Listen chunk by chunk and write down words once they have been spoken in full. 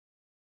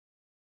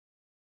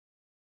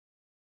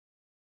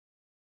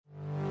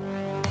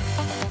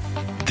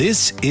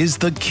This is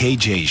The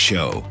KJ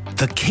Show.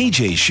 The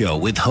KJ Show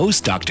with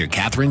host Dr.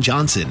 Katherine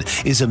Johnson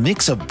is a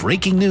mix of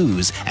breaking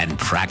news and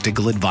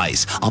practical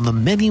advice on the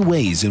many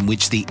ways in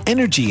which the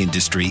energy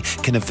industry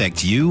can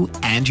affect you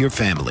and your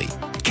family.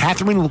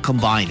 Katherine will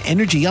combine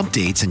energy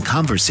updates and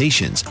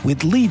conversations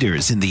with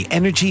leaders in the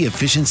energy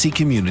efficiency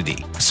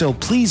community. So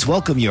please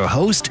welcome your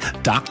host,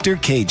 Dr.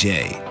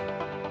 KJ.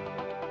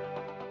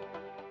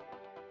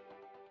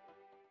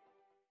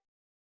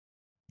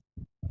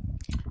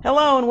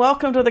 Hello and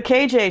welcome to the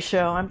KJ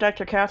Show. I'm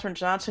Dr. Katherine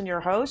Johnson, your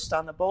host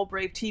on the Bold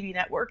Brave TV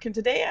network, and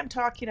today I'm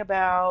talking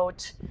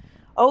about,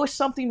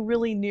 something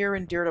really near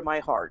and dear to my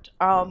heart.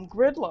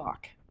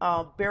 Gridlock,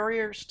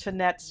 barriers to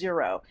net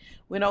zero.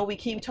 We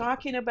keep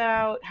talking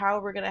about how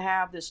we're going to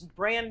have this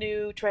brand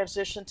new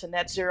transition to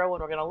net zero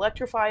and we're going to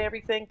electrify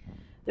everything.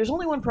 There's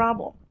only one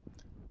problem.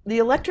 The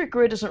electric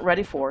grid isn't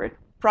ready for it.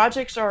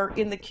 Projects are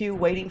in the queue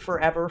waiting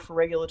forever for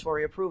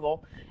regulatory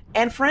approval.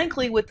 And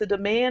frankly, with the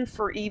demand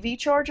for EV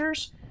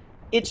chargers,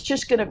 it's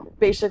just going to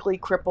basically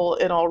cripple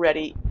an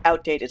already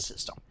outdated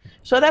system.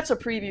 So that's a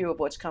preview of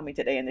what's coming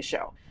today in the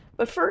show.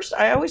 But first,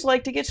 I always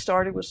like to get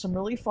started with some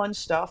really fun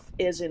stuff,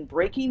 as in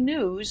breaking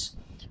news,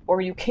 or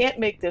you can't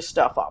make this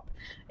stuff up.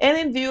 And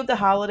in view of the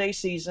holiday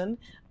season,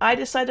 I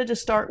decided to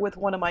start with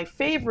one of my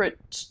favorite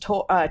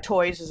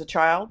toys as a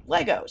child,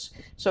 Legos.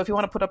 So if you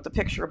want to put up the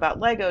picture about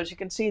Legos, you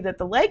can see that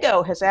the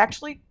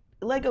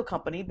Lego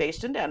company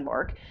based in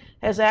Denmark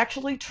has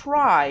actually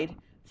tried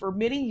for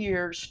many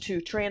years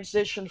to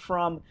transition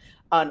from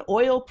an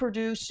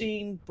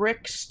oil-producing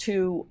bricks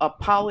to a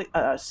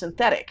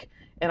synthetic.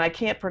 And I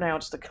can't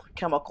pronounce the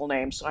chemical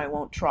name, so I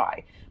won't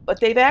try.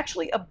 But they've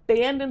actually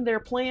abandoned their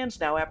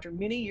plans now after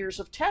many years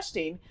of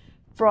testing.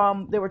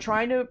 They were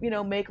trying to,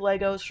 make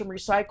Legos from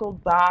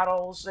recycled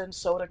bottles and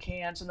soda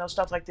cans and those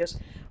stuff like this.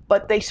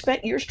 But they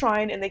spent years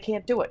trying and they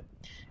can't do it.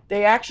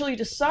 They actually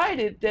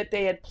decided that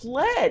they had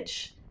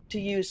pledged to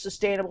use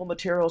sustainable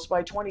materials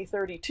by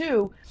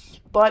 2032,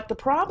 but the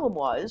problem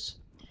was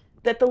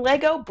that the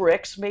Lego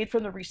bricks made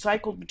from the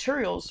recycled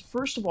materials,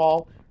 first of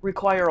all,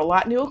 require a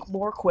lot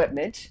more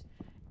equipment,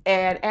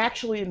 and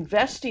actually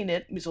investing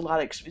it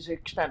is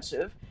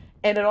expensive,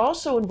 and it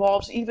also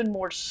involves even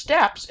more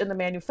steps in the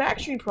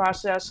manufacturing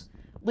process,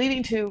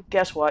 leading to,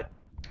 guess what,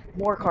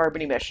 more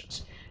carbon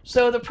emissions.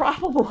 So the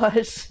problem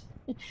was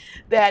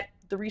that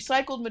the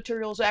recycled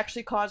materials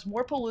actually cause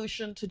more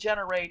pollution to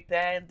generate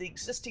than the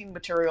existing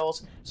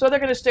materials, so they're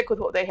going to stick with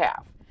what they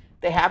have.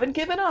 They haven't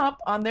given up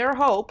on their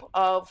hope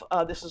of,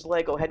 this is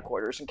Lego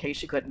headquarters in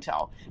case you couldn't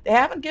tell, they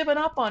haven't given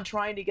up on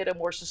trying to get a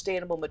more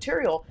sustainable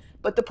material,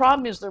 but the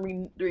problem is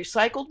the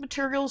recycled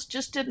materials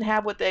just didn't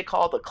have what they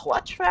call the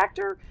clutch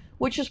factor,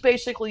 which is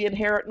basically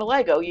inherent in a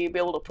Lego. You'd be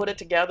able to put it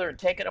together and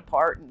take it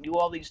apart and do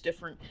all these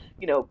different,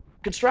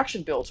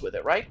 construction builds with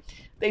it, right?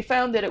 They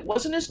found that it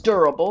wasn't as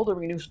durable, the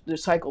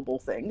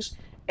recyclable things,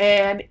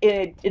 and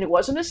it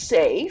wasn't as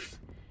safe,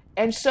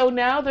 and so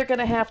now they're going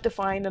to have to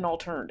find an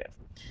alternative.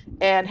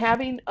 And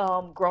having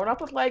grown up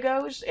with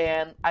Legos,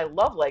 and I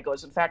love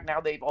Legos. In fact, now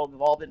they've all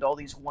evolved into all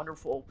these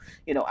wonderful,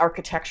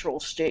 architectural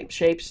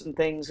shapes and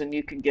things, and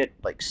you can get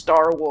like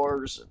Star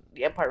Wars,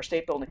 the Empire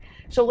State Building.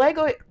 So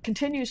Lego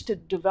continues to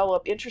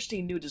develop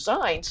interesting new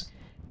designs,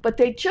 but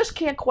they just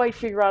can't quite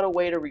figure out a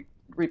way to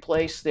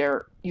replace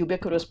their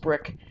ubiquitous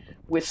brick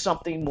with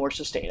something more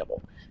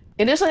sustainable.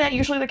 And isn't that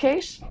usually the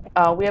case?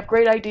 We have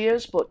great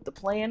ideas, but the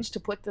plans to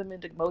put them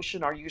into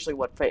motion are usually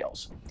what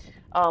fails,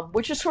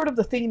 which is sort of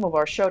the theme of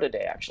our show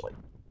today, actually.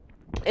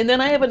 And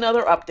then I have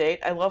another update.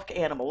 I love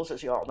animals,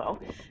 as you all know.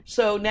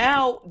 So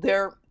now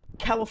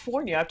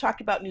California, I've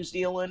talked about New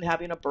Zealand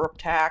having a burp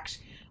tax.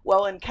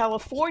 Well, in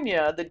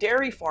California, the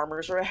dairy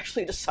farmers are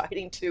actually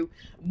deciding to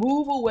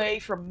move away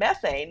from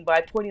methane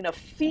by putting a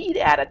feed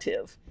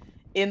additive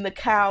in the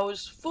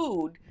cow's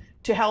food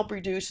to help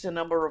reduce the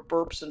number of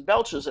burps and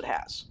belches it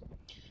has.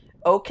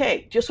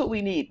 Okay, just what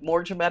we need,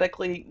 more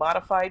genetically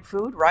modified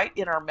food, right,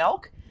 in our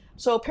milk.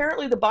 So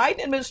apparently the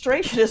Biden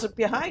administration isn't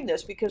behind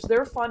this because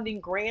they're funding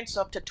grants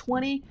up to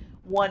 $21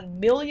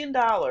 million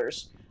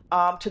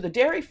to the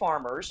dairy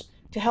farmers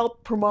to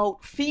help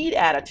promote feed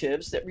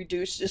additives that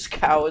reduces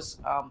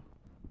cows'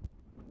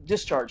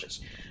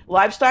 discharges.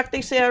 Livestock,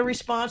 they say, are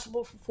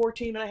responsible for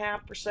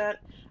 14.5%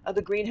 of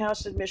the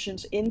greenhouse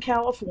emissions in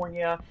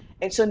California.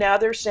 And so now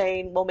they're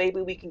saying, well,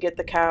 maybe we can get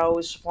the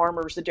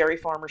the dairy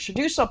farmers to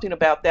do something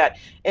about that.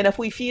 And if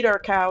we feed our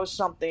cows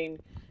something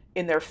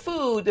in their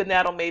food, then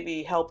that'll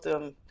maybe help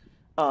them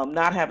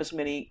not have as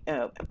many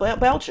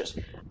belches.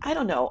 I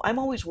don't know. I'm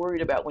always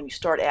worried about when you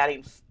start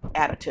adding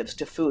additives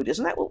to food.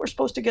 Isn't that what we're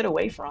supposed to get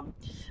away from?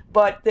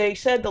 But they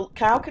said the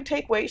cow can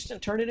take waste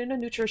and turn it into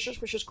nutritious,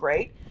 which is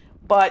great.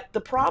 But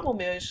the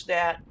problem is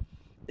that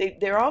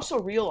they're also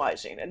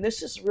realizing, and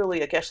this is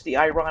really, I guess, the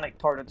ironic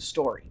part of the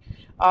story.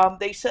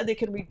 They said they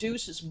can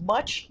reduce as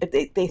much,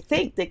 they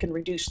think they can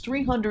reduce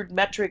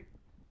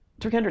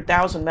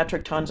 300,000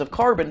 metric tons of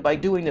carbon by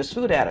doing this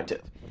food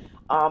additive.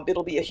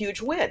 It'll be a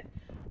huge win.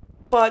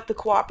 But the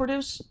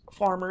cooperatives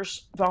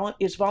farmers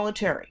is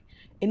voluntary.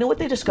 You know what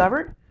they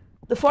discovered?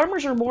 the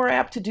farmers are more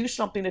apt to do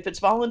something if it's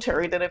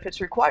voluntary than if it's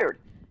required.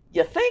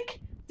 You think?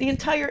 The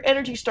entire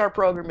Energy Star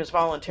program is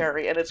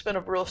voluntary, and it's been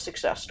a real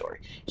success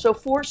story. So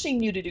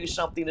forcing you to do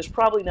something is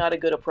probably not a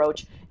good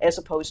approach, as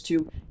opposed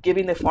to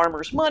giving the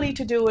farmers money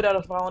to do it on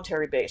a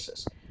voluntary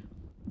basis.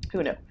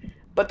 Who knew?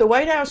 But the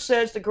White House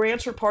says the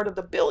grants are part of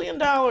the $1 billion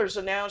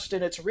announced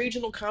in its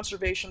regional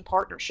conservation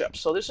partnership.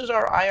 So this is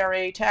our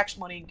IRA tax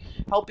money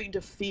helping to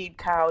feed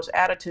cows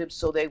additives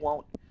so they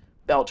won't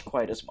belch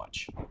quite as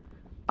much.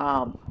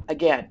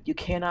 Again, you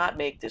cannot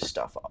make this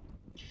stuff up.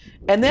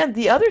 And then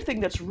the other thing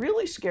that's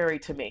really scary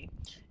to me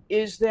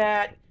is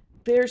that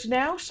there's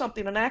now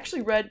something, and I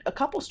actually read a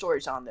couple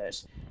stories on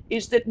this,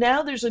 is that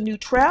now there's a new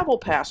travel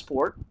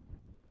passport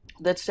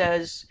that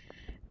says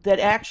that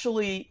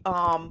actually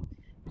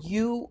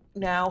you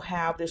now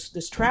have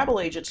this travel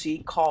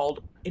agency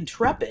called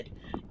Intrepid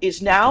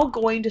is now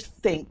going to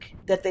think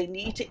that they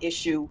need to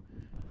issue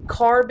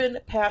carbon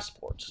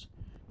passports.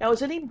 Now,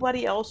 is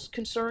anybody else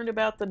concerned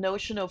about the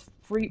notion of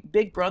free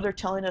Big Brother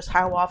telling us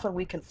how often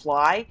we can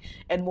fly,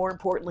 and more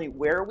importantly,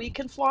 where we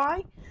can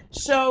fly?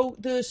 So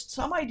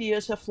some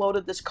ideas have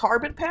floated this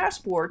carbon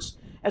passports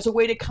as a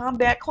way to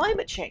combat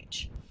climate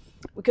change.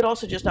 We could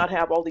also just not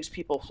have all these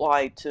people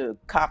fly to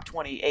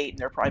COP28 in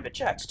their private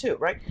jets too,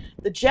 right?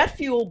 The jet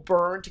fuel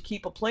burned to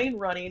keep a plane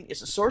running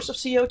is a source of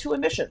CO2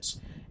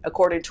 emissions,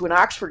 according to an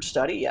Oxford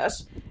study,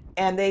 yes,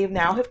 and they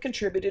now have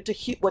contributed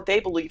to what they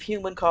believe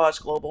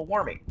human-caused global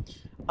warming.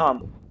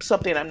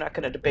 Something I'm not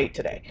going to debate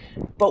today.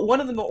 But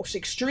one of the most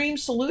extreme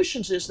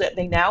solutions is that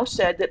they now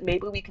said that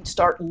maybe we can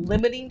start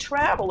limiting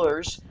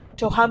travelers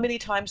to how many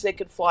times they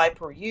can fly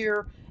per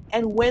year,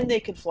 and when they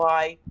can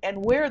fly,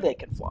 and where they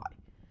can fly.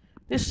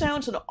 This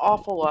sounds an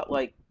awful lot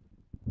like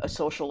a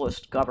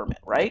socialist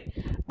government, right?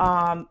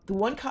 The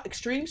one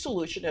extreme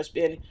solution has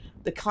been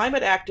the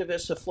climate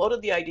activists have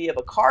floated the idea of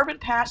a carbon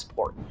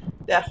passport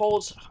that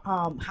holds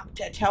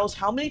that tells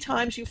how many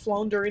times you've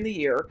flown during the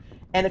year,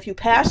 and if you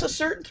pass a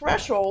certain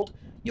threshold,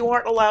 you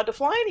aren't allowed to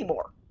fly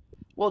anymore.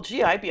 Well,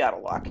 gee, I'd be out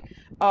of luck.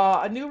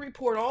 A new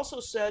report also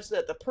says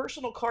that the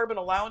personal carbon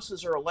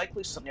allowances are a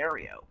likely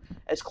scenario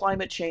as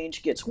climate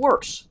change gets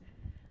worse.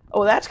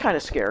 Oh, that's kind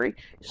of scary.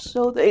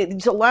 So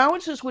these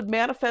allowances would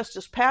manifest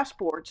as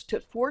passports to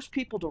force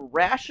people to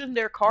ration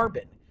their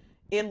carbon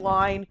in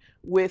line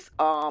with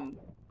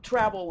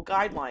travel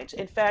guidelines.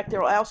 In fact,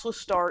 they'll also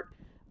start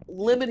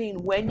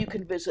limiting when you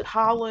can visit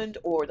Holland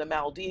or the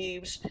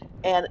Maldives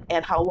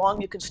and how long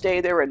you can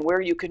stay there and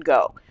where you can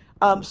go.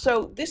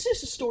 So this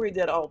is a story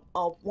that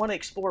I'll want to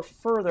explore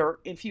further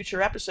in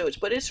future episodes,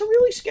 but it's a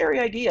really scary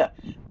idea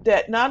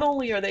that not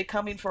only are they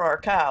coming for our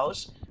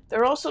cows,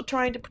 they're also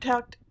trying to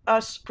prevent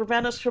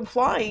us from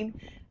flying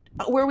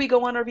where we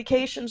go on our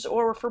vacations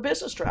or for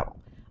business travel.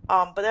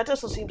 But that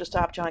doesn't seem to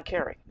stop John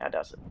Kerry. That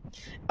doesn't.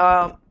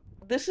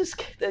 This is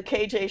the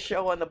KJ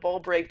Show on the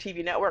Bold Brave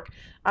TV network.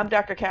 I'm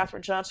Dr.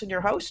 Katherine Johnson,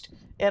 your host,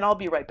 and I'll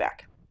be right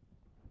back.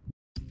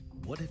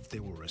 What if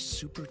there were a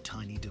super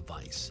tiny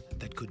device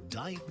that could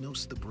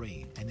diagnose the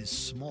brain and is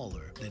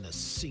smaller than a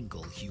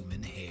single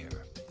human hair?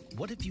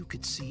 What if you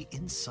could see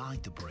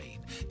inside the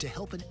brain to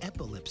help an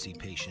epilepsy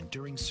patient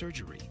during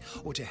surgery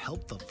or to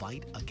help the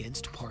fight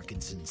against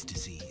Parkinson's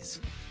disease?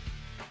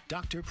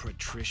 Dr.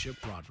 Patricia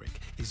Broderick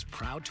is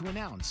proud to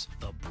announce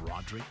the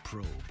Broderick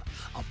Probe,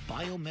 a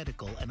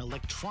biomedical and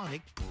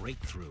electronic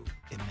breakthrough.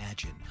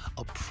 Imagine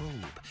a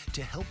probe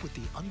to help with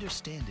the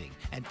understanding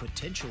and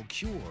potential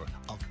cure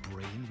of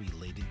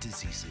brain-related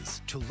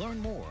diseases. To learn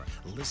more,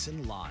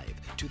 listen live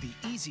to the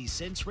Easy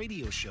Sense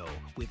radio show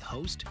with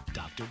host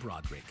Dr.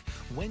 Broderick,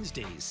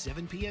 Wednesdays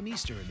 7 p.m.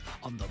 Eastern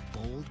on the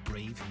Bold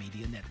Brave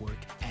Media Network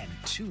and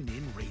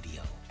TuneIn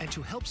Radio. And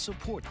to help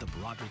support the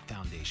Broderick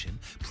Foundation,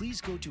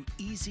 please go to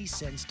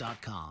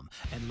EasySense.com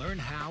and learn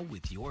how,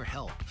 with your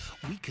help,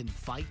 we can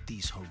fight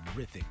these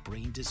horrific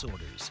brain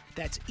disorders.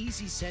 That's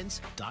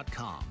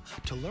EasySense.com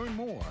to learn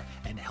more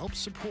and help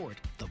support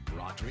the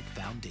Broderick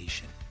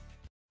Foundation.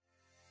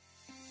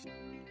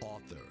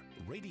 Author,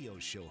 radio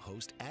show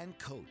host, and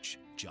coach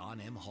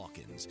John M.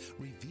 Hawkins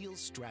reveals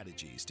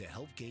strategies to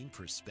help gain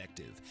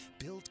perspective,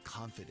 build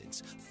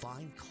confidence,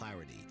 find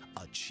clarity,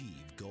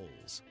 achieve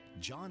goals.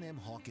 John M.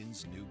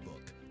 Hawkins' new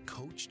book,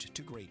 Coached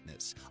to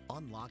Greatness,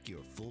 Unlock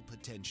Your Full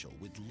Potential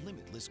with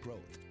Limitless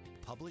Growth,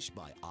 published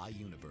by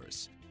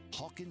iUniverse.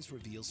 Hawkins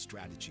reveals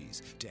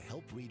strategies to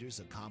help readers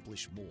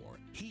accomplish more.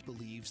 He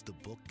believes the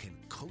book can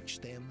coach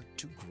them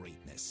to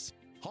greatness.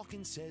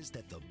 Hawkins says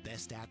that the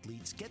best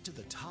athletes get to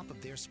the top of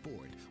their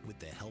sport with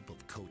the help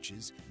of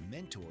coaches,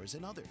 mentors,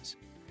 and others.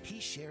 He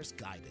shares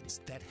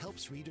guidance that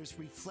helps readers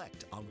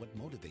reflect on what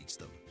motivates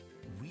them.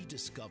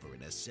 Rediscover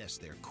and assess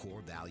their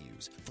core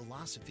values,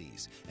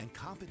 philosophies, and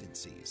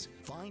competencies.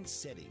 Find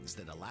settings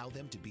that allow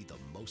them to be the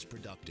most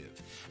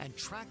productive and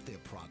track their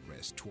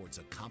progress towards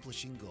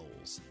accomplishing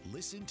goals.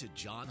 Listen to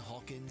John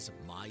Hawkins'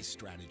 My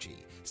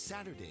Strategy,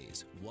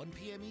 Saturdays, 1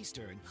 p.m.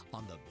 Eastern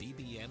on the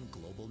BBM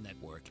Global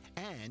Network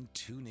and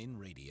TuneIn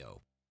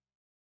Radio.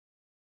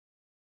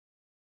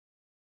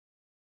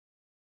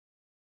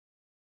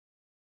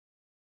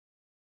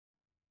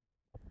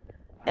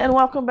 And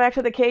welcome back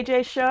to the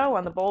KJ Show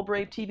on the Bold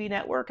Brave TV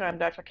network. I'm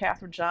Dr.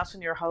 Katherine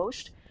Johnson, your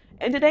host.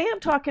 And today I'm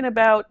talking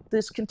about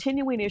this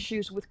continuing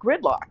issues with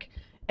gridlock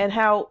and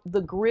how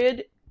the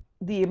grid,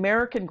 the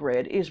American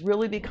grid, is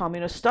really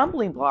becoming a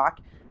stumbling block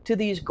to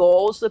these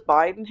goals that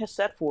Biden has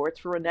set forth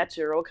for a net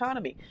zero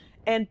economy.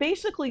 And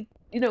basically,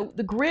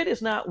 the grid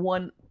is not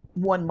one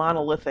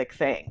monolithic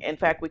thing. In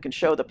fact, we can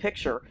show the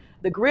picture.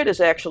 The grid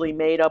is actually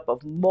made up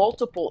of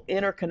multiple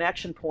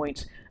interconnection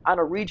points on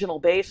a regional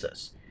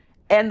basis.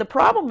 And the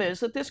problem is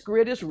that this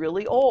grid is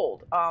really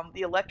old.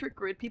 The electric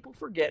grid, people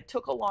forget,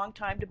 took a long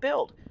time to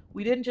build.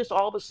 We didn't just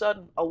all of a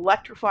sudden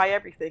electrify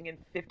everything in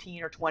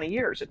 15 or 20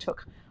 years. It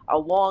took a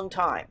long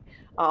time,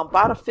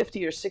 about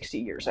 50 or 60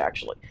 years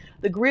actually.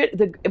 But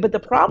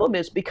the problem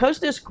is because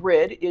this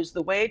grid is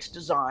the way it's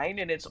designed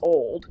and it's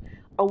old,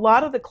 a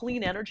lot of the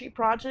clean energy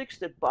projects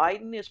that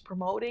Biden is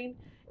promoting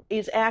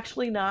is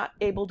actually not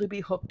able to be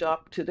hooked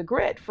up to the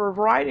grid for a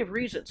variety of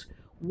reasons.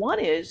 One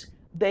is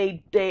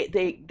they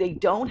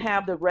don't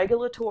have the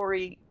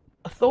regulatory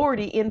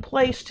authority in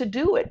place to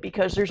do it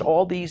because there's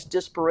all these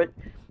disparate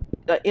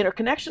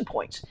interconnection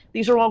points.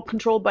 These are all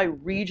controlled by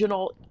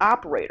regional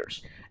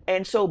operators.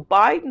 And so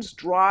Biden's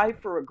drive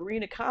for a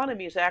green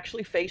economy is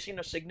actually facing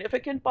a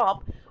significant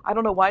bump. I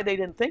don't know why they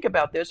didn't think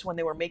about this when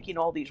they were making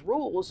all these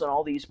rules and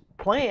all these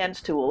plans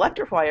to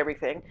electrify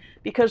everything,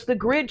 because the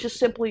grid just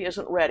simply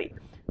isn't ready.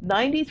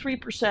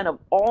 93% of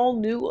all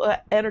new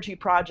energy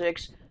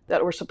projects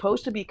that were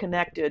supposed to be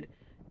connected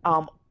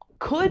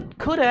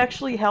could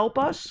actually help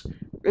us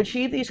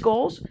achieve these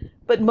goals,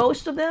 but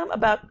most of them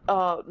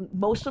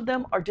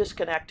are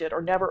disconnected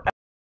or never.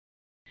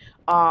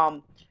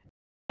 And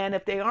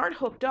if they aren't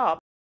hooked up,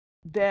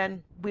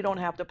 then we don't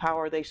have the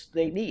power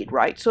they need,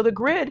 right? So the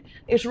grid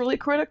is really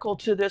critical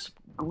to this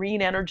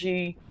green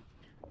energy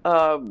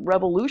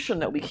revolution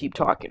that we keep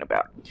talking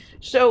about.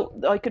 So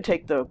I could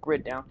take the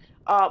grid down.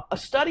 A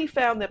study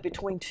found that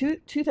between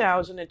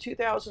 2000 and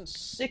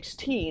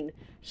 2016,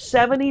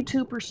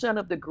 72%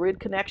 of the grid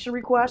connection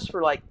requests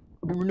for like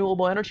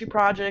renewable energy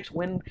projects,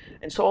 wind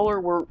and solar,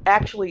 were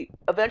actually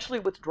eventually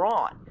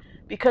withdrawn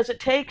because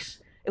it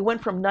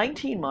went from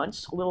 19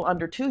 months, a little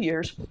under 2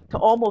 years, to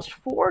almost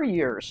 4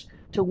 years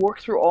to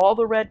work through all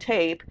the red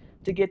tape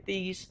to get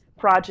these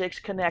projects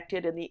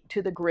connected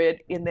to the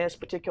grid in this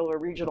particular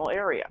regional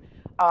area.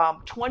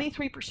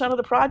 23% of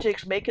the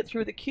projects make it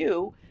through the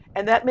queue,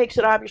 and that makes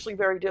it obviously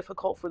very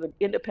difficult for the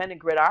independent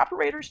grid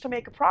operators to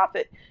make a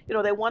profit.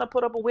 They want to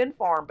put up a wind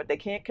farm, but they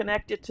can't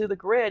connect it to the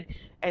grid,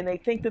 and they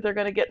think that they're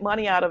going to get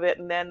money out of it,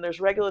 and then there's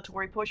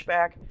regulatory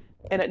pushback,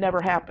 and it never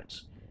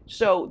happens.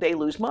 So they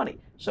lose money.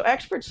 So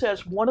expert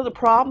says one of the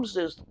problems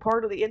is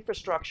part of the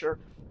infrastructure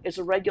is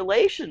the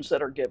regulations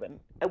that are given,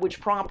 which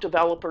prompt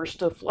developers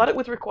to flood it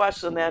with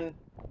requests and then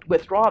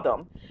withdraw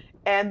them.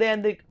 And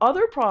then the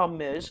other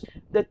problem is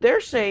that they're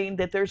saying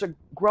that there's a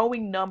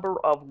growing number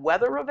of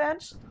weather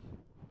events.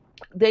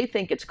 They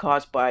think it's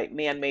caused by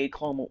man-made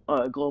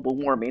global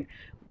warming.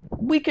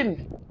 We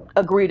can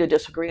agree to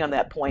disagree on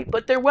that point,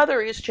 but their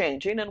weather is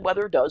changing, and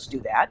weather does do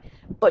that.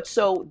 But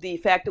so the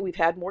fact that we've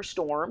had more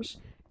storms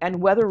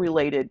and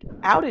weather-related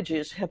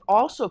outages have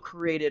also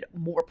created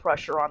more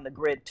pressure on the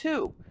grid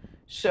too.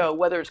 So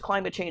whether it's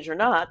climate change or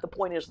not, the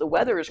point is the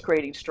weather is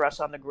creating stress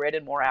on the grid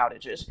and more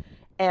outages.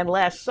 And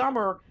last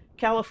summer,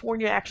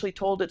 California actually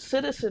told its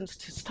citizens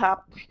to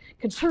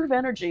conserve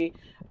energy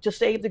to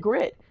save the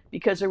grid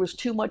because there was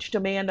too much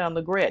demand on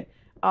the grid.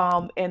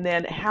 And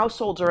then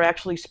households are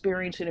actually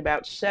experiencing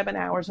about 7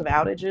 hours of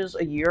outages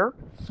a year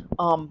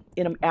on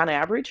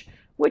average,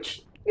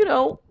 which,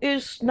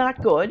 is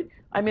not good.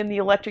 I'm in the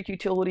electric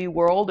utility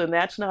world, and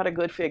that's not a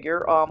good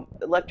figure.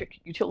 Electric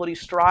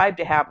utilities strive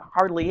to have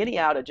hardly any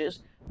outages,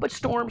 but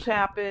storms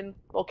happen,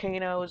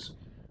 volcanoes,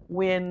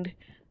 wind,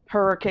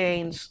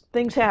 hurricanes,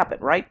 things happen,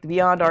 right?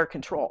 Beyond our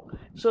control.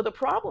 So the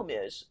problem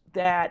is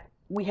that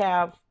we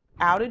have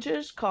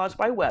outages caused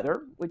by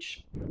weather,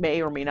 which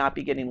may or may not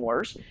be getting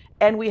worse,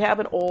 and we have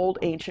an old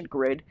ancient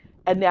grid.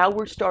 And now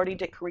we're starting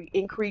to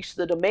increase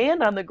the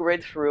demand on the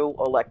grid through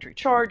electric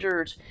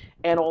chargers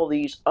and all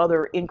these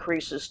other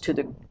increases to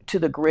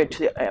the grid, to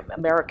the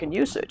American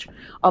usage.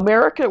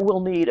 America will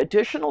need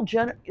additional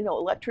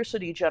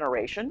electricity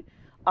generation,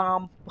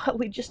 but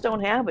we just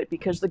don't have it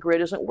because the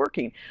grid isn't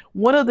working.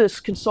 One of the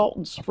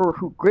consultants for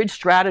grid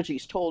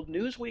strategies told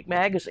Newsweek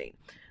magazine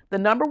the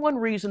number one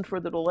reason for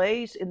the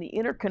delays in the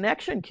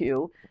interconnection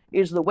queue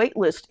is the wait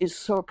list is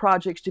for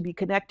projects to be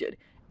connected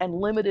and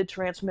limited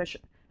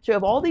transmission. So you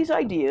have all these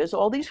ideas,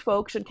 all these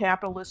folks and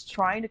capitalists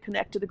trying to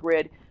connect to the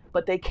grid,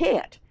 but they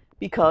can't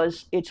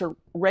because it's a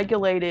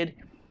regulated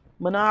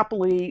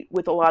monopoly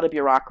with a lot of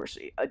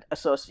bureaucracy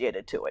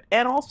associated to it.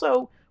 And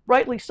also,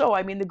 rightly so,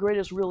 I mean, the grid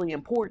is really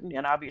important,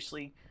 and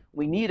obviously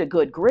we need a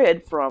good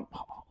grid for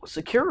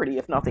security,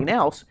 if nothing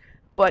else,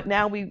 but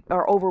now we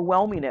are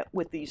overwhelming it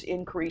with these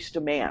increased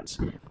demands.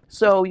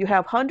 So you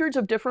have hundreds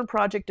of different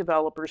project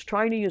developers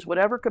trying to use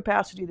whatever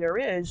capacity there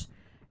is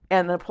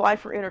and apply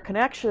for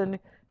interconnection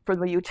for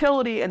the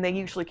utility, and they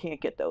usually can't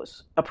get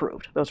those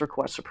approved, those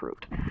requests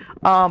approved.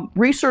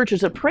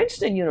 Researchers at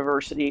Princeton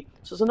University,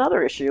 this is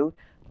another issue,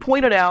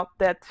 pointed out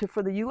that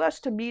for the U.S.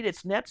 to meet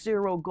its net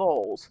zero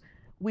goals,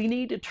 we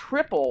need to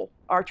triple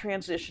our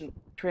transmission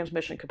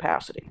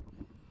capacity.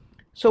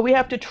 So we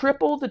have to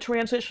triple the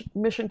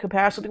transmission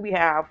capacity we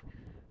have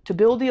to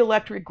build the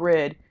electric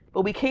grid,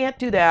 but we can't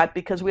do that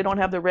because we don't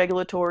have the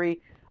regulatory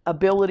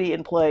ability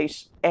in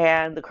place,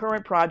 and the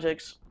current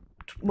projects,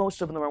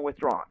 most of them are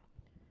withdrawn.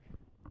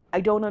 I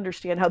don't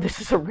understand how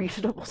this is a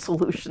reasonable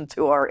solution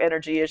to our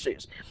energy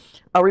issues.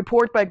 A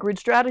report by Grid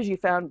Strategy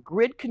found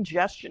grid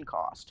congestion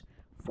cost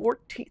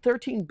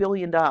 $13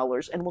 billion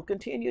and will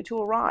continue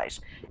to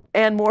arise.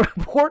 And more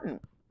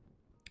important,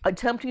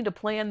 attempting to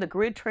plan the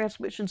grid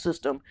transmission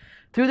system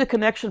through the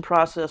connection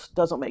process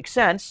doesn't make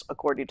sense,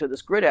 according to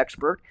this grid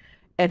expert.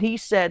 And he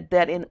said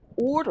that in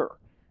order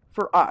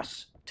for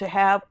us to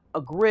have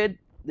a grid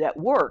that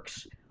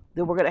works,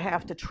 then we're going to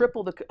have to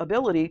triple the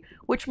ability,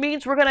 which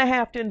means we're going to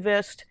have to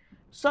invest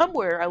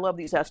somewhere, I love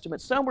these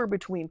estimates, somewhere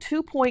between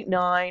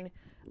 2.9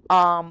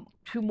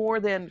 to more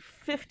than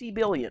 50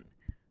 billion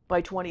by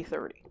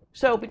 2030.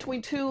 So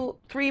between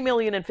 3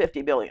 million and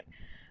 50 billion,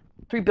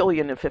 3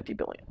 billion and 50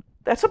 billion.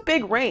 That's a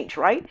big range,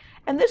 right?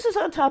 And this is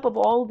on top of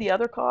all the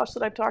other costs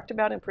that I've talked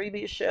about in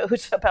previous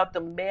shows about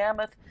the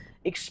mammoth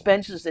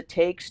expenses it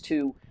takes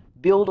to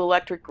build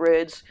electric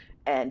grids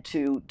and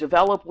to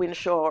develop wind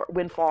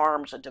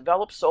farms and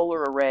develop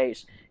solar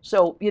arrays.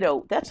 So,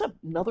 that's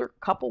another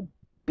couple $1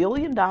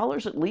 billion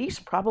at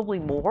least, probably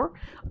more.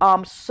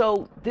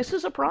 So this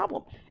is a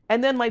problem.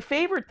 And then my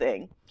favorite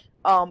thing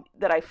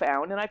that I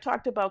found, and I've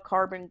talked about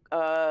carbon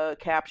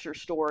capture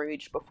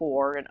storage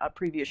before in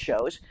previous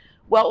shows.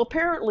 Well,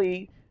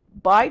 apparently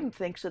Biden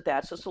thinks that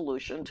that's a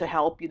solution to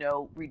help,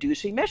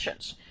 reduce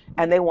emissions.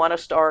 And they want to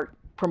start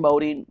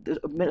promoting, the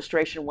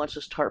administration wants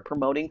to start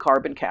promoting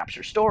carbon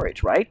capture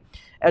storage, right?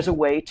 As a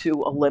way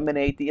to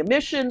eliminate the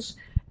emissions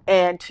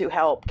and to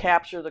help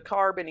capture the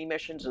carbon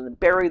emissions and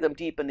bury them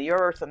deep in the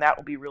earth. And that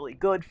will be really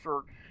good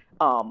for,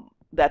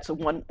 that's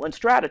one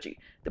strategy.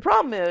 The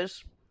problem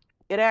is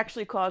it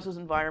actually causes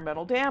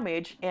environmental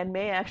damage and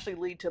may actually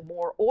lead to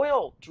more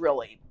oil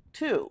drilling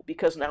too,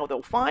 because now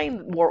they'll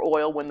find more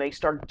oil when they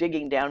start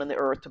digging down in the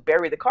earth to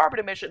bury the carbon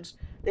emissions.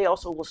 They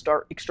also will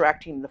start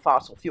extracting the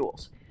fossil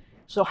fuels.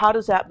 So how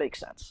does that make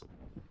sense?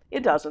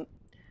 It doesn't.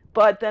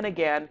 But then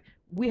again,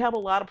 we have a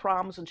lot of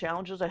problems and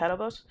challenges ahead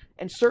of us,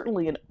 and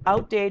certainly an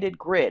outdated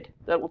grid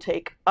that will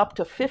take up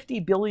to 50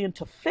 billion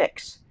to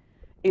fix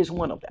is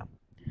one of them.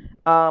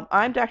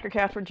 I'm Dr.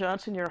 Katherine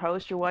Johnson, your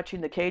host. You're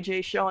watching the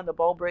KJ Show on the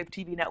Bold Brave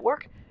TV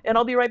network, and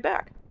I'll be right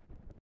back.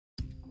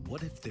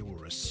 What if there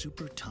were a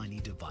super tiny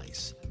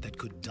device that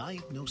could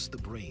diagnose the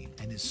brain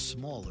and is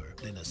smaller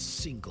than a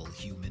single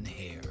human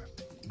hair?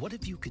 What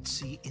if you could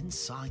see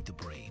inside the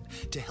brain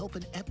to help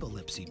an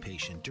epilepsy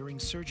patient during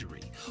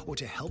surgery or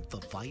to help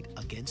the fight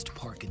against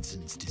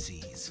Parkinson's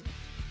disease?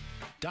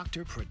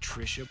 Dr.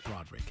 Patricia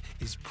Broderick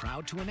is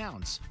proud to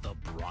announce the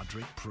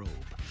Broderick Probe,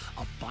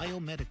 a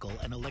biomedical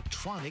and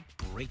electronic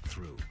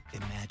breakthrough.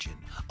 Imagine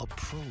a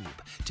probe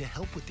to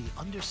help with the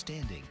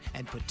understanding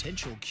and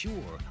potential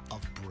cure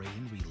of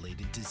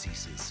brain-related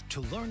diseases.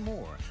 To learn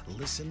more,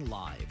 listen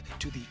live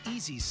to the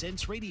Easy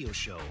Sense radio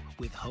show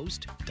with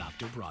host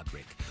Dr.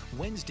 Broderick,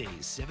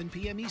 Wednesdays 7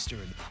 p.m.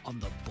 Eastern on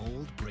the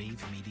Bold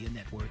Brave Media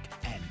Network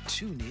and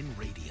TuneIn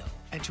Radio.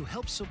 And to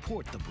help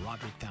support the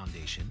Broderick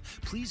Foundation,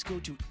 please go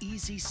to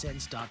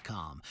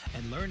EasySense.com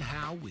and learn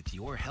how, with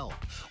your help,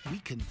 we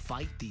can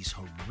fight these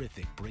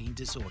horrific brain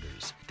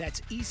disorders.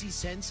 That's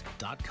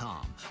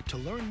EasySense.com to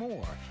learn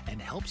more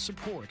and help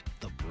support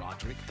the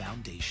Broderick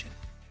Foundation.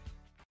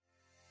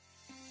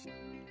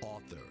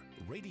 Author,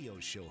 radio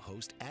show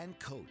host, and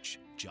coach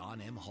John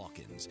M.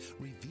 Hawkins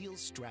reveals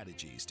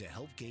strategies to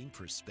help gain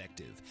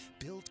perspective,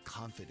 build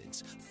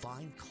confidence,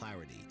 find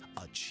clarity,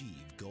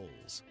 achieve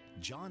goals.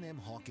 John M.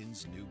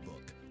 Hawkins' new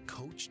book,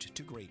 Coached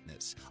to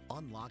Greatness,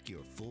 Unlock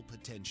Your Full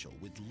Potential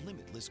with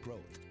Limitless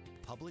Growth,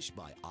 published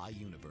by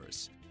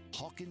iUniverse.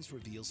 Hawkins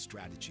reveals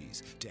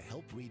strategies to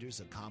help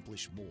readers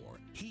accomplish more.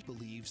 He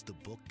believes the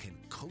book can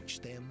coach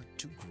them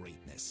to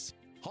greatness.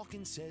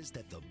 Hawkins says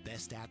that the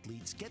best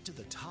athletes get to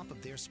the top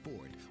of their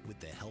sport with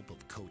the help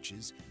of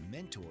coaches,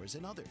 mentors,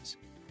 and others.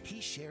 He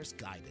shares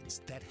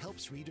guidance that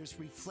helps readers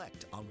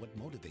reflect on what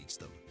motivates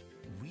them.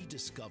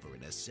 Rediscover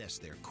and assess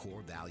their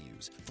core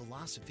values,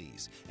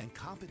 philosophies, and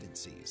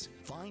competencies.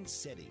 Find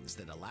settings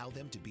that allow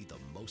them to be the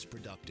most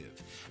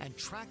productive and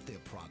track their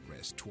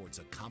progress towards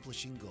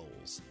accomplishing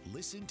goals.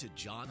 Listen to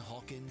John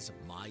Hawkins'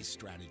 My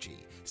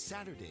Strategy,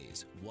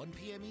 Saturdays, 1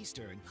 p.m.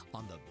 Eastern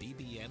on the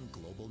BBM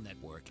Global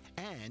Network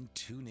and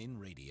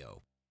TuneIn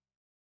Radio.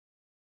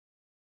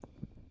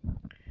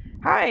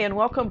 Hi, and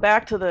welcome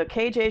back to the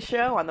KJ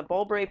Show on the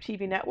Bold Brave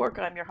TV network.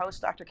 I'm your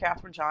host, Dr.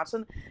 Katherine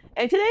Johnson,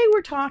 and today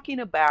we're talking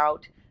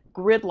about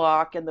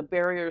gridlock and the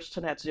barriers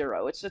to net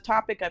zero. It's a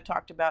topic I've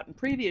talked about in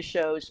previous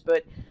shows,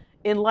 but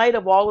in light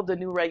of all of the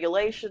new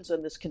regulations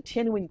and this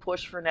continuing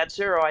push for net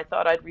zero, I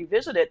thought I'd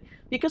revisit it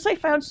because I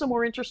found some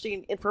more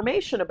interesting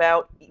information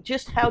about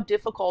just how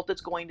difficult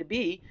it's going to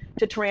be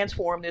to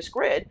transform this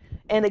grid,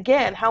 and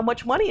again, how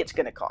much money it's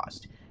going to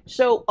cost.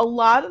 So a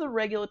lot of the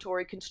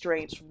regulatory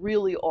constraints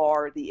really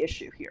are the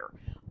issue here.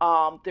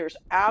 There's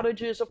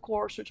outages, of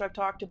course, which I've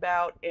talked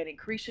about, and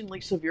increasingly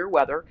severe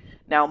weather.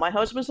 Now, my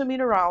husband's a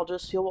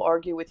meteorologist. He'll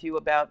argue with you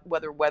about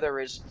whether weather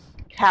is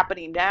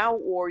happening now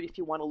or if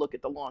you want to look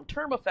at the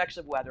long-term effects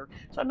of weather.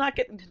 So I'm not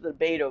getting into the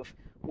debate of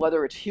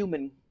whether it's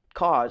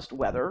human-caused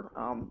weather,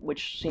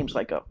 which seems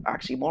like an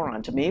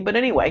oxymoron to me. But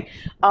anyway,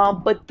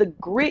 but the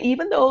grid,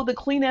 even though the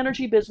clean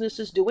energy business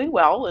is doing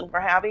well, and we're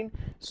having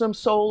some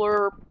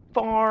solar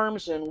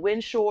farms and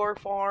windshore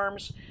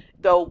farms,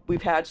 though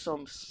we've had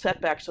some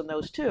setbacks on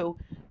those too,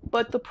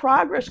 but the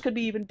progress could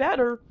be even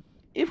better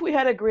if we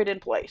had a grid in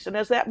place. And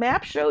as that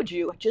map showed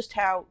you, just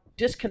how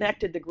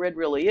disconnected the grid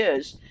really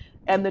is,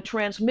 and the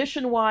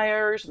transmission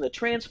wires and the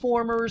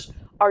transformers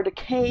are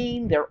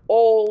decaying, they're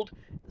old.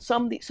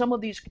 Some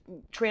of these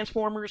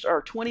transformers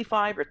are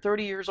 25 or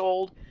 30 years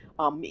old,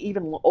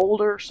 even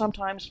older,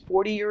 sometimes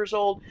 40 years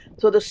old.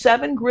 So the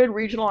 7 grid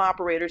regional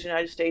operators in the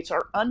United States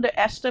are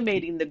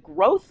underestimating the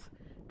growth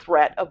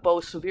threat of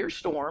both severe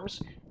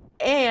storms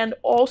and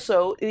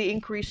also the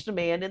increased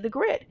demand in the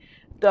grid.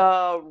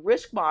 The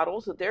risk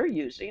models that they're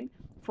using,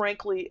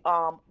 frankly,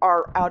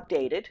 are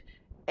outdated,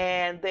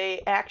 and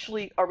they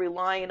actually are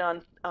relying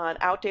on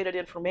outdated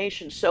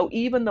information. So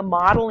even the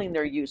modeling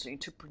they're using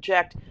to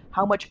project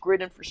how much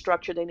grid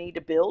infrastructure they need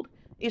to build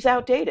is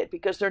outdated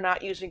because they're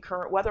not using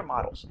current weather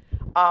models.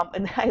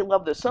 And I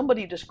love this.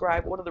 Somebody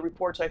described, one of the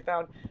reports I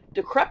found,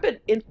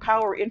 decrepit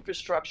power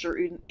infrastructure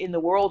in the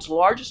world's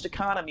largest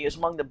economy is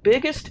among the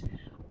biggest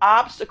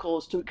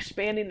obstacles to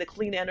expanding the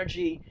clean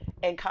energy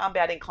and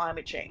combating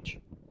climate change.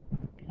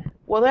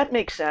 Well, that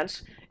makes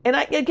sense. And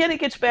again, it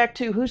gets back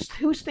to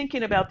who's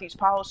thinking about these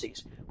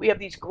policies. We have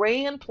these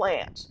grand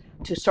plans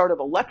to sort of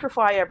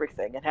electrify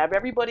everything and have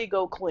everybody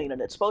go clean,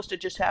 and it's supposed to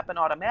just happen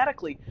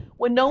automatically,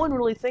 when no one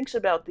really thinks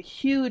about the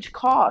huge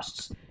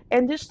costs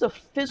and just the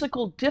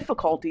physical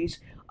difficulties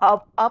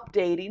of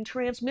updating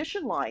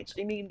transmission lines.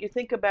 I mean, you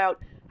think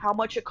about how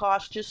much it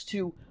costs just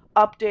to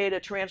update a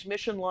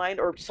transmission line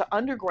or to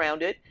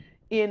underground it.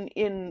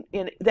 In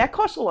that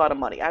costs a lot of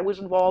money. I was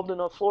involved in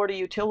a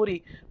Florida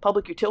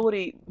public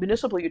utility,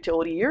 municipal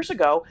utility years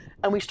ago,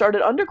 and we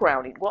started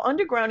undergrounding. Well,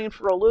 undergrounding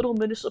for a little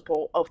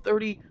municipal of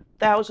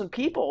 30,000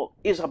 people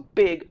is a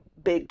big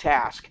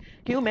task.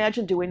 Can you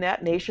imagine doing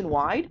that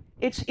nationwide?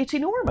 It's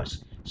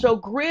enormous. So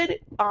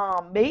grid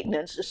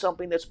maintenance is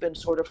something that's been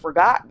sort of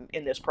forgotten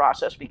in this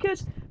process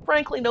because,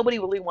 frankly, nobody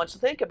really wants to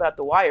think about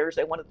the wires.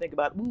 They want to think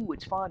about, ooh,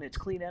 it's fun, it's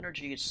clean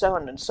energy, it's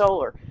sun and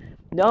solar.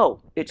 No,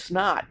 it's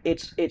not.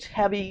 It's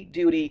heavy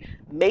duty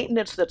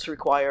maintenance that's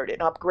required and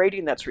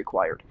upgrading that's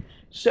required.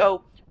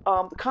 So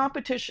the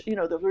competition,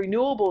 the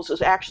renewables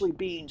is actually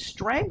being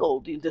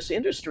strangled in this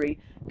industry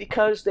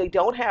because they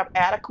don't have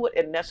adequate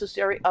and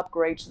necessary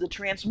upgrades to the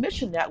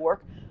transmission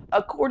network,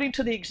 according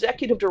to the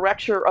executive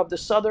director of the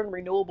Southern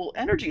Renewable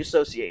Energy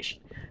Association.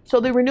 So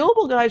the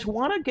renewable guys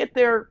want to get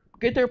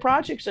their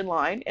projects in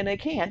line, and they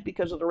can't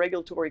because of the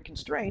regulatory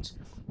constraints.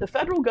 The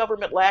federal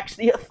government lacks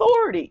the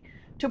authority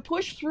to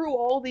push through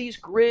all these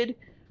grid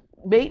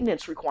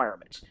maintenance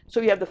requirements.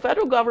 So you have the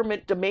federal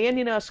government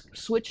demanding us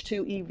switch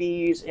to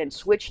EVs and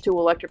switch to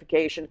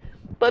electrification,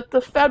 but the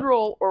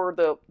federal or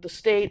the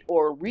state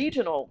or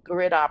regional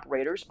grid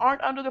operators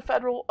aren't under the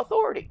federal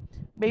authority.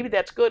 Maybe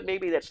that's good,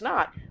 maybe that's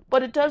not,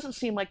 but it doesn't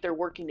seem like they're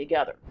working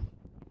together.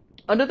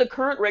 Under the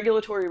current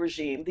regulatory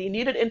regime, the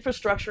needed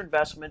infrastructure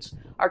investments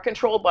are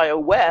controlled by a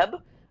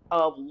web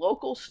of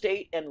local,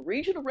 state, and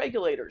regional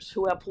regulators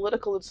who have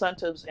political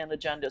incentives and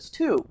agendas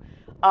too.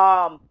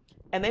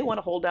 And they want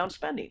to hold down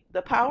spending.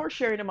 The power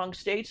sharing among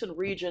states and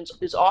regions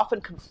is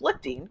often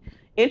conflicting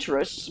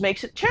interests,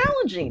 makes it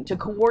challenging to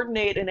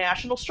coordinate a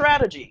national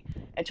strategy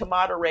and to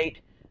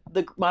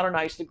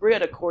modernize the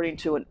grid, according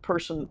to a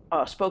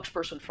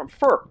spokesperson from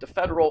FERC, the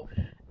Federal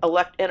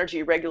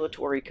Energy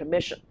Regulatory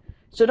Commission.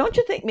 So don't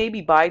you think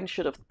maybe Biden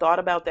should have thought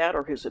about that,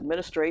 or his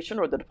administration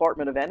or the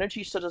Department of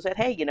Energy should have said,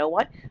 hey, you know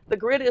what? The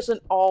grid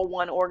isn't all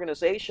one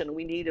organization.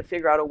 We need to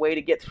figure out a way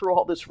to get through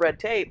all this red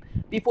tape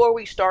before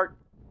we start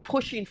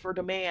pushing for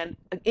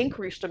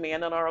increased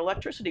demand on our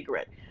electricity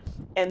grid.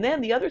 And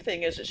then the other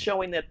thing is it's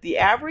showing that the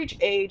average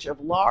age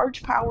of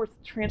large power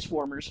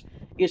transformers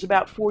is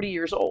about 40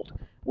 years old,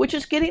 which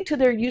is getting to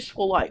their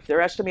useful life, their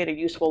estimated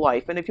useful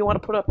life. And if you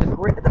want to put up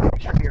the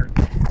picture here,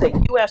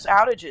 the U.S.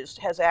 outages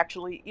has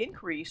actually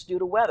increased due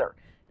to weather.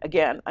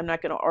 Again, I'm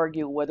not going to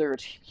argue whether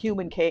it's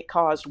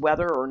human-caused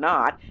weather or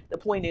not. The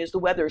point is the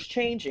weather is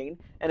changing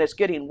and it's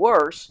getting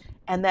worse,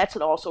 and that's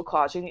also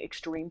causing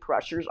extreme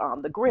pressures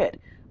on the grid.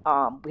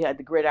 We had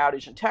the grid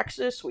outage in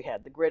Texas. We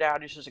had the grid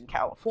outages in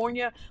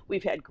California.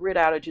 We've had grid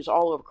outages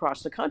all over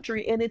across the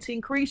country, and it's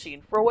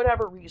increasing for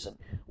whatever reason,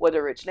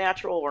 whether it's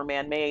natural or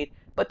man-made.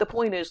 But the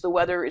point is, the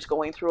weather is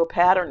going through a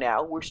pattern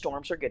now where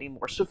storms are getting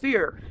more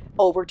severe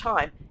over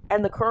time,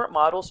 and the current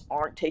models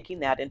aren't taking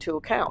that into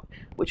account,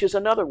 which is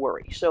another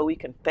worry. So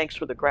thanks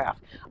for the graph.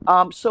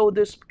 So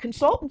this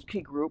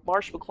consultancy group,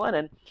 Marsh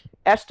McLennan,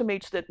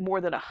 estimates that more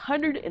than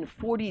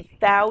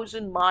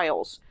 140,000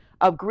 miles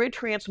of grid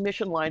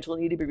transmission lines will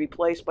need to be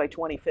replaced by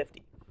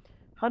 2050.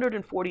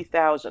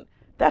 140,000.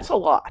 That's a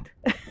lot.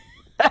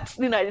 That's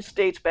the United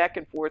States back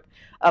and forth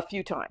a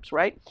few times,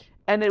 right?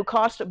 And this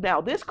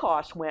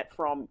cost went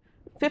from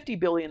 50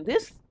 billion.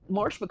 This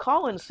Marsh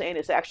McLennan is saying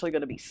it's actually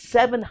going to be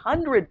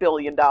 $700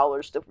 billion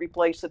to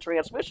replace the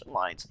transmission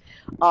lines,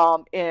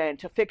 and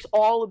to fix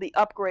all of the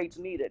upgrades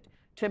needed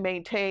to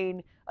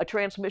maintain a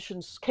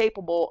transmission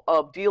capable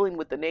of dealing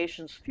with the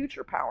nation's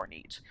future power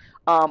needs.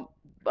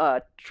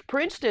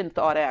 Princeton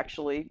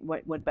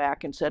went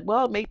back and said,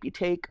 well, it may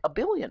take $1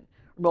 billion.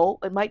 Well,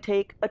 it might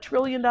take $1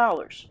 trillion.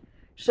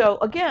 So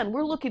again,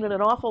 we're looking at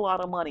an awful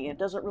lot of money. It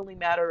doesn't really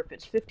matter if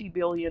it's 50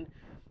 billion,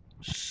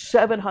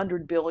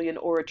 700 billion,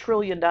 or $1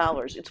 trillion.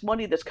 It's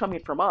money that's coming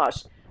from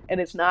us, and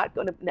it's not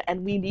going to,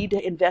 and we need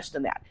to invest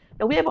in that.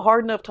 Now, we have a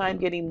hard enough time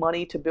getting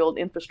money to build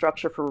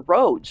infrastructure for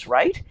roads,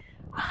 right?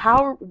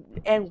 How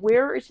and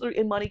where is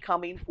the money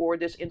coming for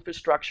this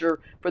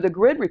infrastructure for the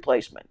grid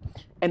replacement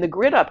and the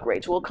grid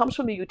upgrades? Well, it comes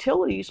from the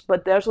utilities,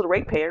 but those are the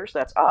ratepayers.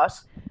 That's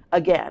us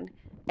again.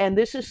 And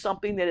this is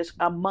something that is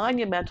a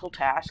monumental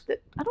task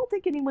that I don't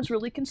think anyone's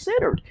really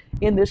considered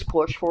in this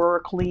push for a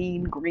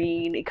clean,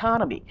 green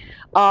economy.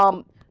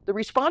 The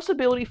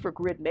responsibility for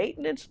grid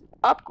maintenance,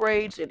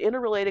 upgrades, and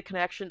interrelated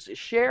connections is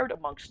shared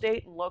among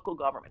state and local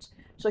governments.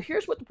 So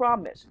here's what the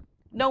problem is.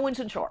 No one's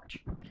in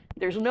charge.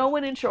 There's no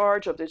one in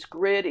charge of this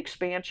grid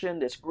expansion,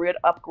 this grid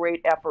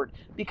upgrade effort,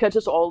 because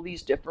it's all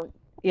these different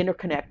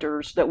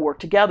interconnectors that work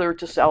together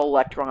to sell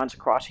electrons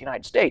across the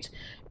United States.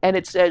 And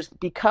it says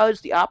because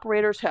the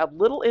operators have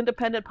little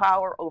independent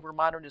power over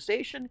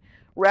modernization,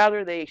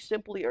 rather they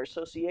simply are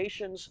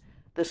associations.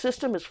 The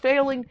system is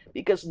failing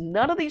because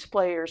none of these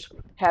players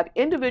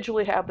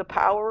individually have the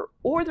power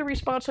or the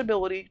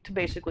responsibility to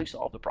basically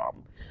solve the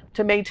problem,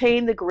 to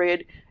maintain the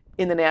grid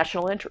in the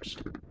national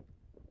interest.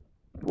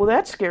 Well,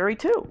 that's scary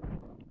too.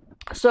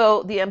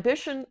 So the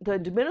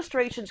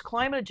administration's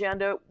climate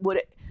agenda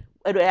would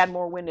add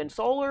more wind and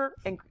solar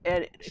and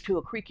to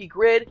a creaky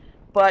grid,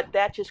 but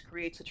that just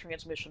creates the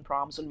transmission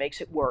problems and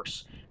makes it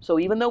worse. So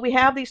even though we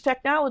have these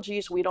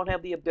technologies, we don't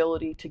have the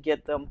ability to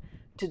get them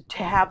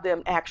to have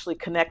them actually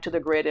connect to the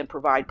grid and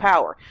provide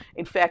power.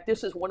 In fact,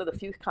 this is one of the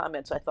few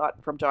comments I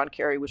thought from John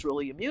Kerry was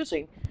really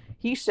amusing.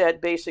 He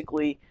said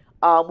basically,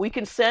 we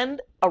can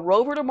send a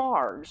rover to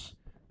Mars,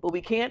 but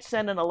we can't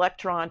send an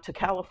electron to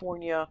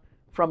California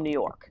from New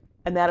York.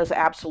 And that is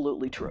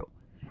absolutely true.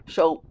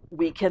 So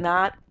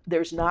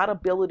there's not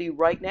ability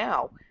right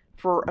now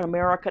for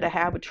America to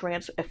have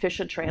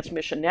efficient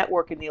transmission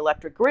network in the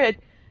electric grid.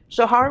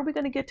 So how are we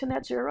going to get to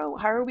net zero?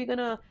 How are we going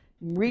to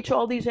reach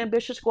all these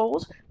ambitious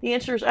goals? The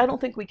answer is I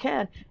don't think we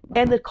can.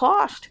 And the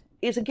cost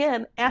is,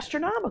 again,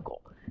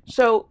 astronomical.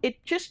 So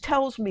it just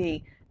tells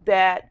me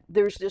that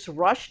there's this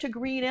rush to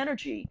green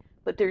energy,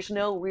 but there's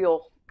no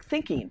real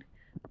thinking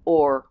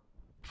or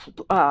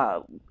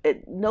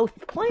no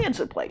plans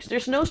in place.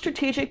 There's no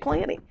strategic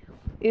planning.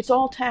 It's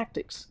all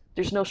tactics.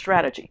 There's no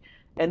strategy.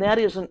 And that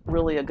isn't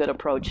really a good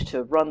approach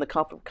to run the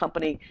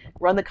company,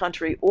 run the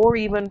country, or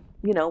even,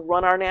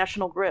 run our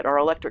national grid, our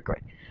electric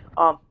grid.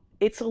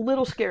 It's a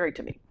little scary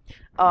to me.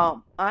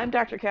 I'm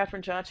Dr.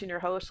 Katherine Johnson, your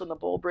host on the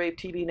Bold Brave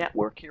TV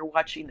network. You're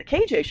watching The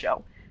KJ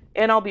Show,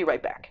 and I'll be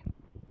right back.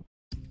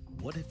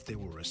 What if there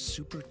were a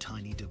super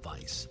tiny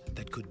device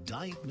that could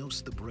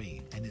diagnose the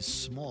brain and is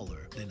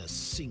smaller than a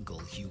single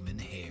human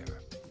hair?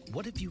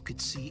 What if you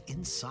could see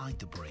inside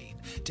the brain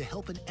to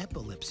help an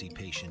epilepsy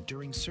patient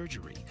during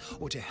surgery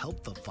or to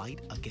help the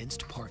fight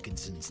against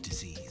Parkinson's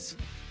disease?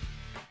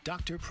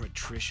 Dr.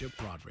 Patricia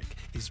Broderick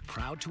is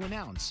proud to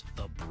announce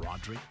the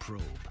Broderick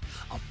Probe,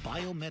 a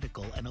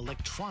biomedical and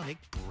electronic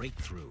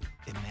breakthrough.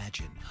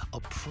 Imagine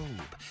a probe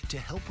to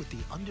help with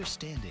the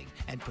understanding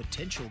and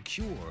potential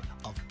cure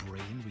of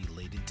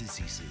brain-related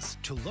diseases.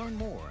 To learn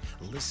more,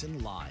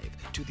 listen live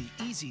to the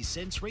Easy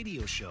Sense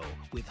radio show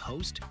with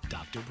host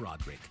Dr.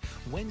 Broderick,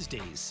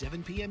 Wednesdays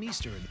 7 p.m.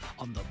 Eastern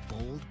on the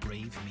Bold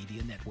Brave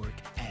Media Network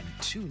and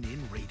TuneIn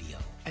Radio.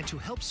 And to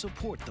help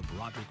support the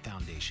Broderick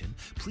Foundation,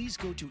 please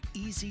go to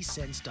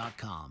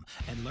EasySense.com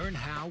and learn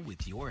how,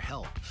 with your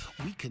help,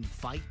 we can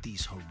fight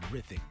these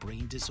horrific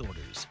brain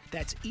disorders.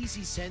 That's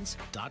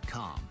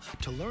EasySense.com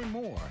to learn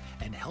more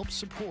and help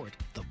support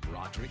the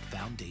Broderick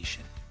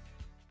Foundation.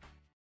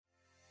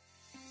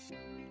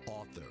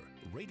 Author,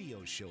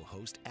 radio show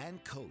host,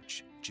 and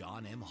coach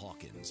John M.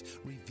 Hawkins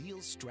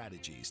reveals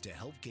strategies to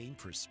help gain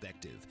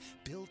perspective,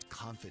 build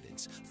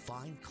confidence,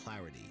 find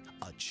clarity,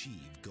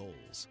 achieve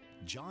goals.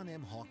 John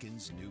M.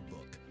 Hawkins' new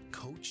book,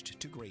 Coached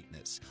to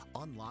Greatness,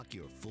 Unlock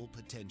Your Full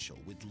Potential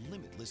with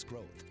Limitless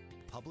Growth,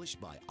 published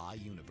by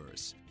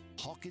iUniverse.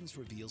 Hawkins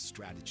reveals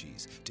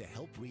strategies to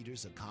help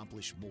readers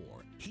accomplish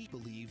more. He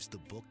believes the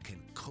book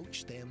can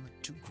coach them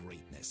to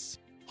greatness.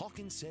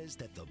 Hawkins says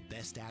that the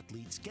best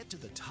athletes get to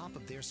the top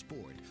of their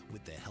sport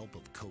with the help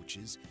of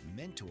coaches,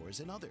 mentors,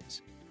 and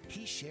others.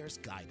 He shares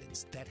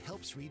guidance that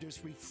helps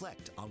readers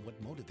reflect on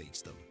what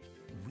motivates them.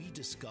 We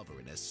discover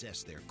and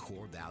assess their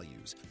core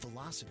values,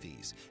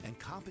 philosophies, and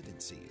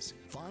competencies,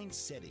 find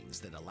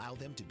settings that allow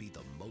them to be the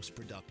most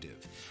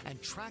productive,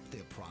 and track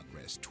their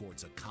progress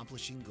towards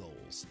accomplishing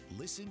goals.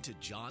 Listen to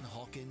John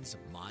Hawkins'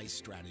 My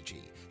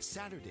Strategy,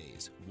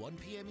 Saturdays, 1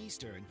 p.m.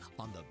 Eastern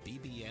on the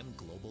BBN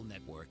Global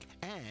Network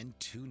and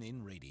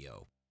TuneIn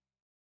Radio.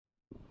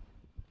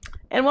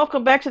 And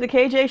welcome back to the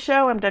KJ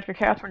Show. I'm Dr.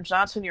 Katherine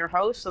Johnson, your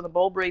host on the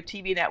Bold Brave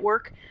TV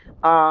network.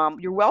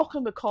 You're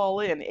welcome to call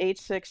in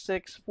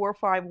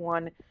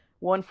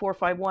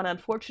 866-451-1451.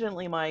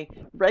 Unfortunately, my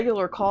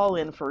regular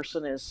call-in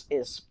person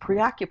is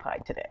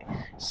preoccupied today.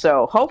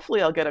 So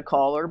hopefully I'll get a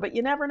caller, but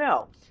you never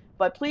know.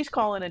 But please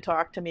call in and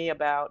talk to me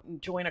about,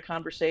 join a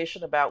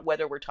conversation about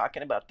whether we're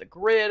talking about the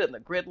grid and the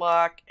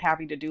gridlock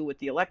having to do with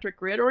the electric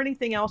grid or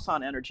anything else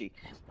on energy.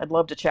 I'd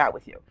love to chat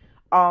with you.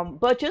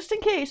 But just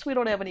in case we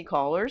don't have any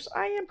callers,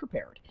 I am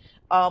prepared.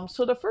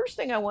 So the first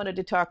thing I wanted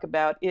to talk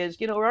about is,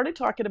 we're already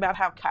talking about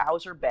how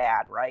cows are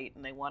bad, right?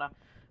 And they want to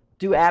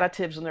do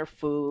additives in their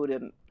food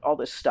and all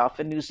this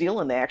stuff. In New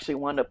Zealand, they actually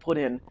want to put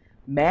in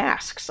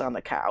masks on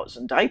the cows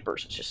and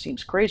diapers. It just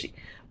seems crazy.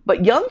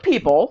 But young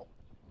people,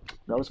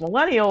 those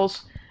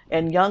millennials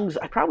and youngs,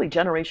 probably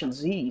Generation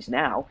Zs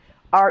now,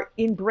 are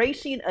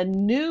embracing a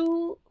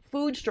new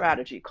food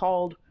strategy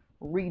called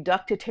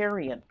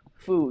reductitarian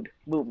food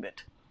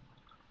movement.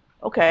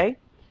 Okay,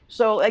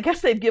 so I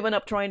guess they've given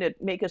up trying to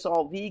make us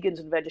all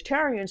vegans and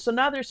vegetarians. So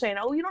now they're saying,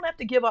 oh, you don't have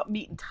to give up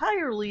meat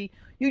entirely.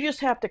 You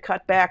just have to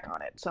cut back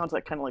on it. Sounds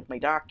like kind of like my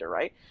doctor,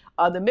 right?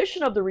 The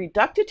mission of the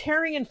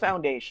Reductitarian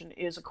Foundation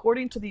is,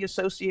 according to the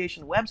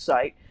association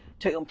website,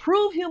 to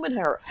improve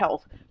human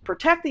health,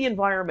 protect the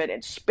environment,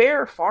 and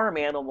spare farm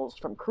animals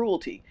from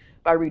cruelty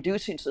by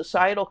reducing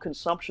societal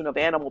consumption of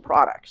animal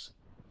products.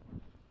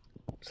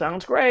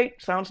 Sounds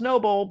great, sounds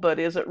noble, but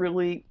is it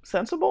really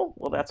sensible?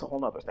 Well, that's a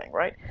whole other thing,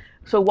 right?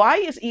 So why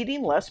is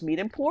eating less meat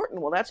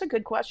important? Well, that's a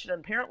good question.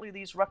 And apparently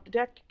these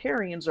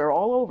reductitarians are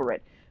all over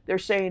it. They're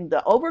saying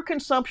the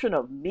overconsumption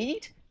of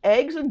meat,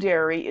 eggs, and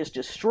dairy is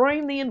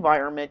destroying the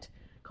environment,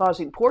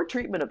 causing poor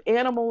treatment of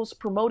animals,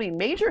 promoting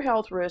major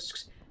health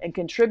risks, and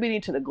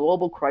contributing to the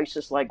global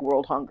crisis like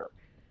world hunger.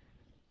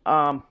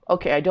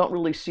 Okay, I don't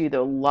really see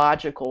the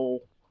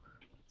logical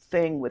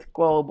thing with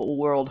global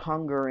world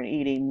hunger and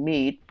eating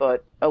meat,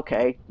 but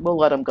okay, we'll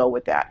let them go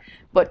with that.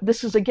 But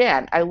this is,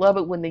 again, I love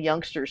it when the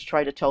youngsters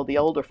try to tell the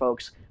older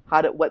folks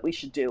what we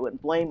should do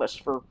and blame us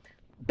for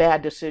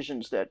bad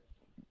decisions that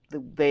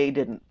they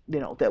didn't,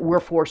 that we're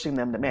forcing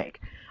them to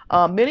make.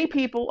 Many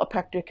people,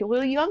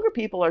 particularly younger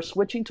people, are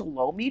switching to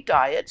low meat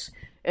diets,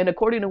 and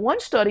according to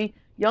one study,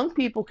 young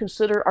people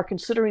are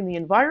considering the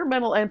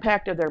environmental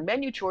impact of their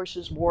menu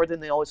choices more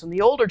than those in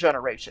the older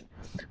generation.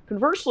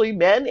 Conversely,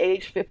 men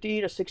aged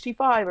 50 to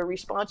 65 are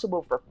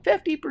responsible for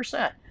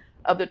 50%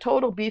 of the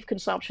total beef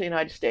consumption in the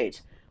United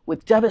States,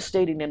 with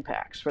devastating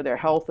impacts for their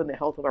health and the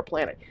health of our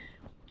planet.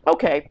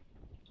 Okay,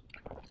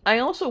 I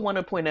also want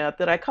to point out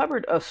that I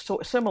covered a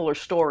similar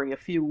story a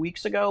few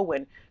weeks ago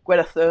when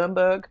Greta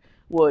Thunberg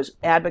was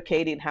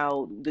advocating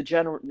how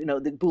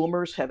the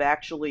boomers have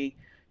actually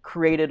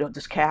created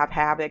this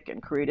havoc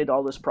and created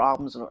all these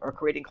problems and are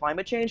creating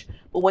climate change.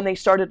 But when they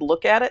started to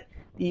look at it,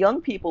 the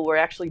young people were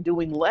actually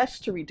doing less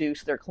to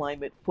reduce their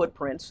climate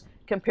footprints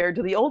compared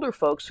to the older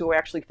folks who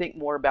actually think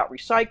more about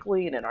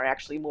recycling and are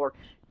actually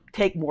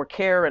take more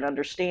care and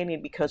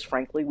understanding because,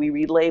 frankly, we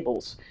read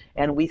labels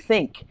and we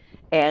think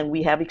and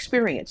we have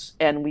experience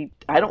and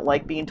I don't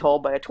like being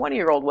told by a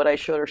 20-year-old what I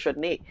should or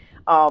shouldn't eat.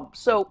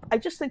 So I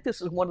just think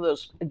this is one of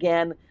those,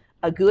 again,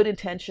 a good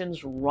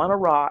intentions run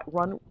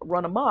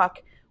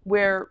amok,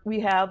 where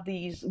we have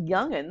these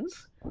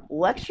youngins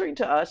lecturing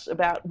to us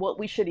about what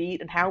we should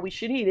eat and how we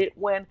should eat it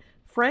when,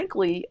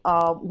 frankly,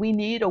 we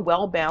need a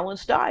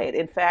well-balanced diet.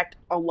 In fact,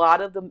 a lot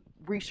of the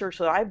research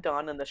that I've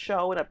done in the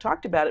show, and I've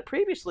talked about it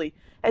previously,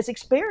 has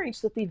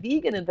experienced that the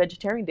vegan and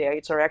vegetarian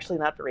diets are actually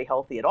not very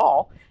healthy at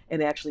all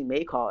and actually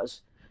may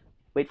cause,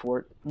 wait for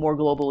it, more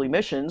global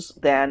emissions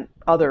than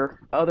other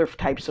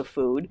types of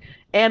food.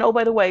 And oh,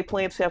 by the way,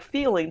 plants have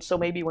feelings, so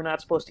maybe we're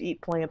not supposed to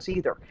eat plants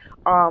either.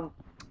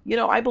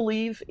 I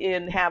believe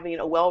in having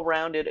a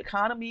well-rounded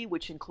economy,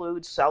 which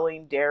includes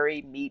selling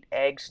dairy, meat,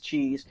 eggs,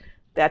 cheese.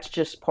 That's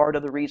just part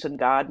of the reason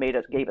God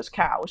gave us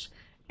cows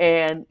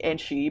and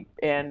sheep,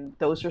 and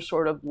those are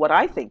sort of what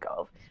I think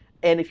of.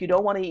 And if you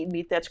don't want to eat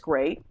meat, that's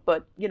great,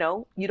 but you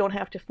don't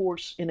have to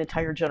force an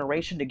entire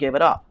generation to give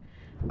it up.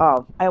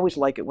 I always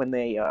like it when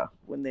they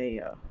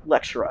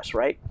lecture us,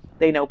 right?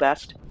 They know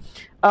best.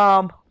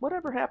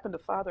 Whatever happened to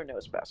Father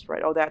Knows Best,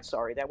 right? Oh,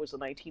 that was the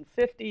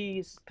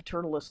 1950s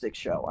paternalistic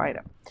show. I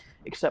know.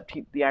 Except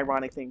the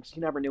ironic thing is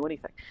he never knew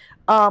anything.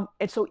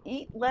 And so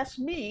eat less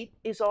meat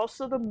is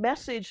also the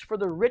message for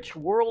the rich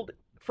world,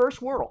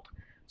 first world.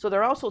 So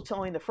they're also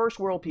telling the first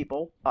world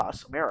people,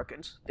 us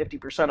Americans,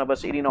 50% of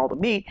us eating all the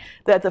meat,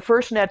 that the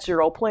first net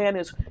zero plan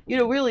is,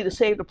 really to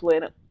save the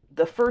planet.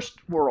 The first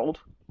world,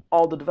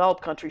 all the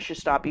developed countries should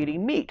stop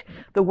eating meat.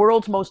 The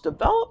world's most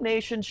developed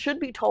nations should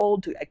be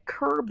told to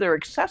curb their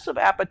excessive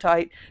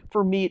appetite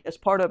for meat as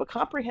part of a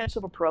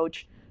comprehensive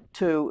approach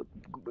to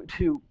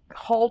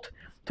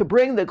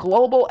bring the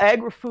global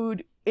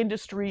agri-food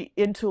industry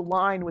into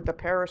line with the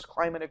Paris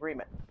Climate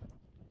Agreement.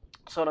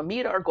 So to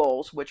meet our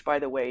goals, which, by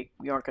the way,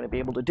 we aren't going to be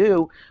able to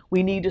do,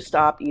 we need to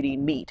stop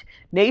eating meat.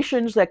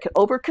 Nations that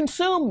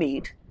overconsume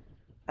meat,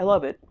 I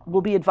love it,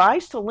 will be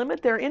advised to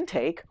limit their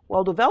intake,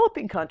 while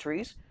developing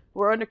countries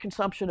who are under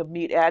consumption of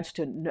meat adds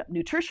to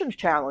nutrition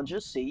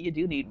challenges. See, you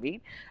do need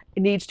meat.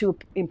 It needs to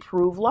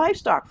improve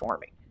livestock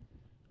farming.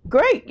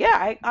 Great,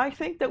 yeah, I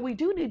think that we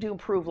do need to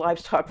improve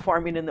livestock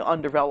farming in the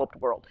undeveloped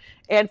world.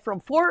 And from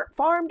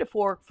farm to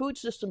fork, food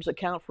systems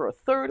account for a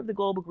third of the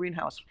global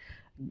greenhouse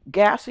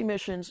gas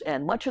emissions,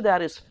 and much of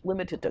that is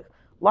limited to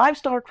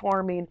livestock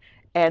farming.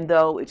 And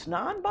though it's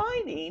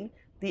non-binding,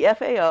 the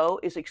FAO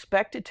is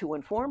expected to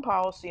inform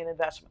policy and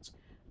investments.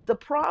 The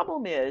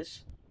problem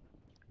is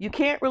you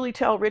can't really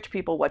tell rich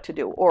people what to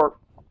do, or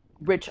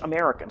rich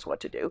Americans what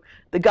to do.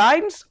 The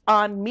guidance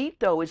on meat,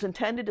 though, is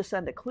intended to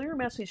send a clear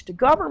message to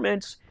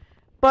governments,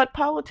 but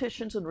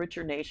politicians in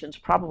richer nations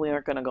probably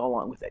aren't going to go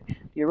along with it. Do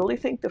you really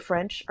think the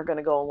French are going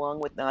to go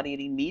along with not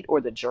eating meat, or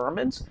the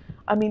Germans?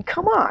 I mean,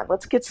 come on,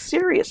 let's get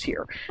serious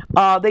here.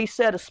 They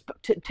said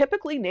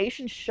typically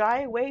nations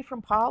shy away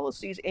from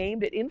policies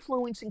aimed at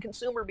influencing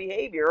consumer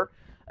behavior,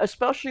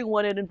 especially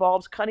when it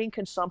involves cutting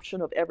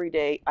consumption of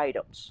everyday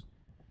items.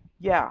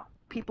 Yeah,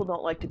 people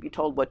don't like to be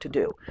told what to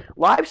do.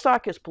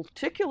 Livestock is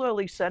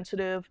particularly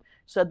sensitive,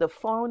 said the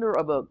founder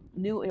of a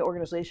new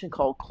organization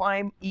called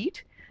Climb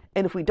Eat.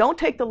 And if we don't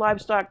take the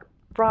livestock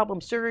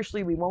problem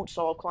seriously, we won't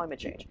solve climate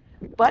change.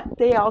 But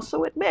they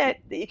also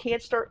admit that you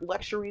can't start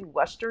lecturing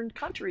Western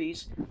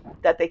countries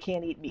that they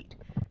can't eat meat.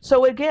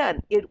 So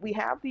again, we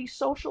have these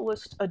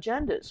socialist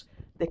agendas.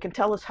 They can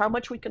tell us how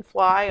much we can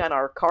fly on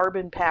our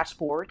carbon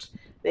passports.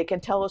 They can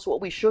tell us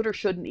what we should or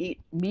shouldn't eat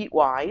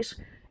meat-wise.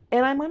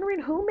 And I'm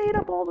wondering who made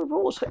up all the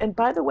rules. And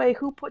by the way,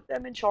 who put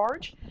them in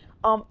charge?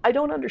 I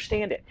don't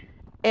understand it.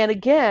 And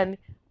again,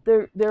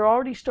 they're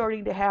already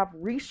starting to have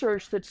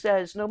research that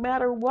says no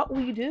matter what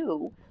we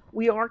do,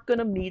 we aren't going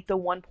to meet the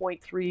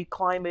 1.3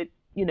 climate,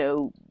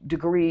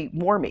 degree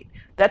warming.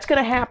 That's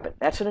going to happen.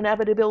 That's an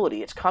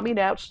inevitability. It's coming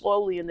out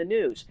slowly in the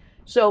news.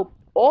 So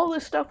all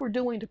this stuff we're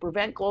doing to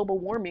prevent global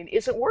warming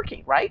isn't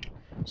working, right?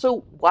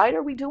 So why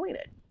are we doing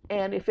it?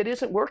 And if it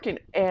isn't working,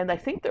 and I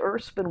think the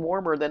Earth's been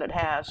warmer than it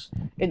has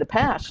in the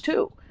past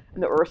too,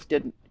 and the Earth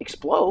didn't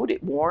explode,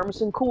 it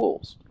warms and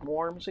cools,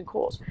 warms and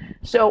cools.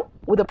 So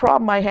the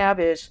problem I have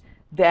is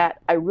that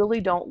I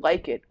really don't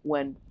like it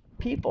when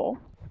people,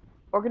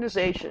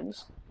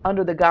 organizations,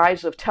 under the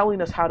guise of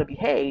telling us how to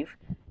behave,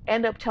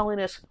 end up telling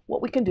us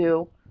what we can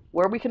do,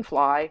 where we can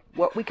fly,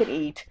 what we can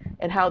eat,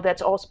 and how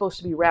that's all supposed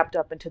to be wrapped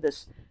up into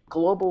this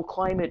global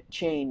climate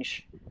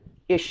change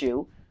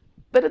issue.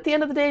 But at the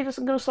end of the day, it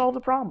isn't going to solve the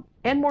problem.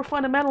 And more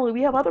fundamentally,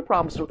 we have other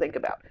problems to think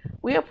about.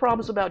 We have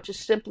problems about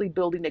just simply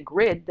building a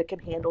grid that can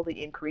handle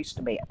the increased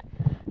demand.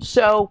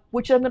 So,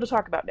 which I'm going to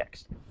talk about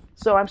next.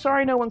 So I'm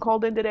sorry no one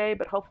called in today,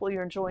 but hopefully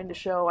you're enjoying the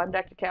show. I'm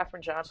Dr.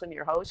 Katherine Johnson,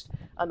 your host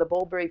on the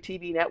Bold Brave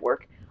TV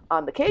network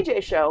on the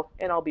KJ Show,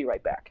 and I'll be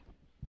right back.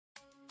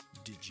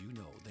 Did you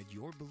know that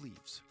your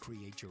beliefs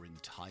create your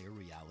entire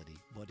reality,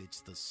 but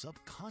it's the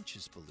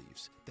subconscious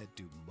beliefs that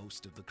do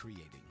most of the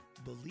creating?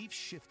 Belief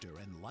shifter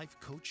and life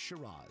coach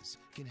Shiraz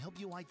can help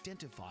you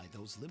identify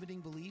those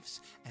limiting beliefs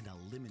and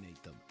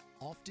eliminate them,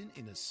 often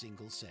in a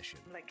single session.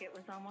 Like it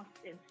was almost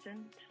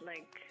instant,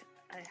 like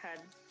I had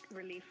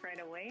relief right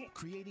away.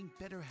 Creating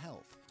better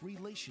health,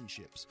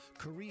 relationships,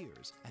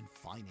 careers, and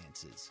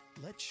finances.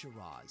 Let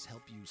Shiraz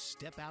help you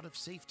step out of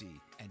safety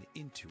and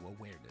into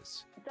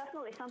awareness.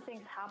 Definitely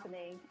something's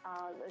happening.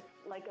 It's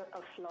like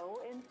a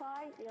flow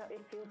inside.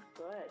 It feels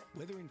good.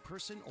 Whether in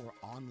person or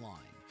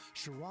online,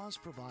 Shiraz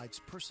provides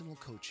personal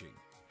coaching,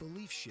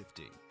 belief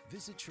shifting.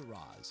 Visit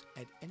Shiraz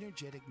at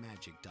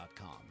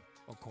energeticmagic.com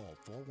or call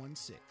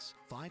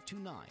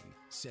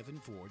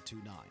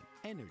 416-529-7429.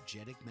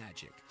 Energetic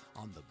Magic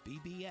on the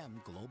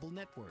BBM Global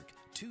Network,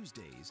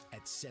 Tuesdays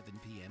at 7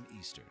 p.m.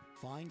 Eastern.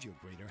 Find your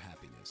greater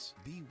happiness.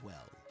 Be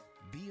well.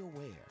 Be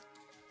aware.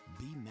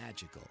 Be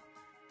magical.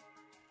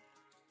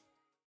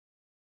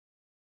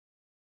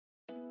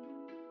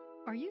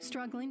 Are you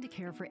struggling to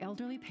care for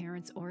elderly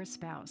parents or a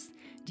spouse?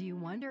 Do you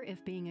wonder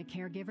if being a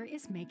caregiver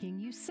is making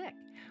you sick?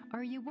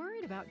 Are you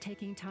worried about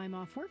taking time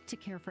off work to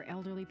care for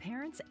elderly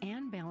parents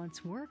and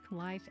balance work,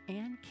 life,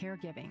 and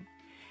caregiving?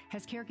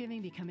 Has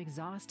caregiving become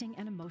exhausting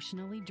and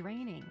emotionally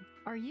draining?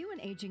 Are you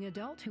an aging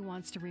adult who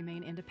wants to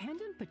remain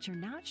independent, but you're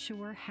not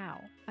sure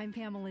how? I'm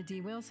Pamela D.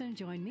 Wilson.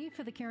 Join me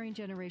for the Caring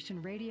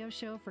Generation radio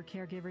show for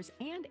caregivers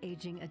and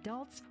aging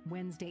adults,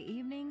 Wednesday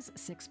evenings,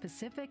 6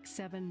 Pacific,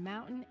 7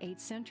 Mountain, 8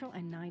 Central,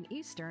 and 9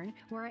 Eastern,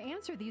 where I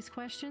answer these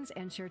questions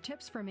and share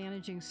tips for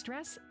managing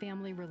stress,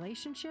 family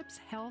relationships,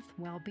 health,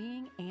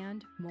 well-being,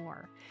 and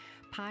more.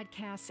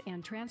 Podcasts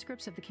and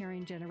transcripts of The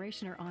Caring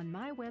Generation are on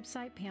my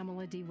website,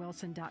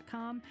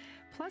 PamelaDWilson.com,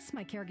 plus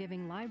my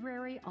caregiving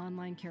library,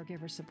 online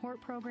caregiver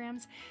support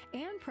programs,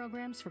 and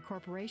programs for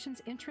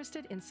corporations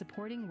interested in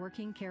supporting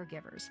working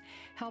caregivers.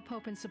 Help,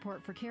 hope, and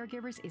support for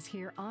caregivers is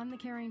here on The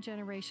Caring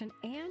Generation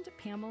and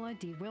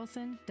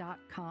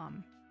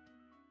PamelaDWilson.com.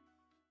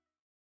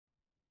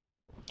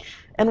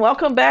 And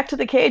welcome back to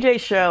the KJ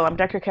Show. I'm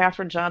Dr.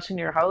 Katherine Johnson,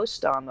 your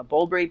host on the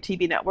Bold Brave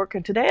TV network.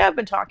 And today I've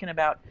been talking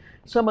about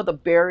some of the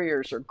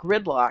barriers or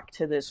gridlock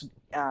to this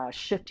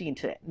shifting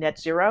to net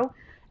zero.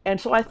 And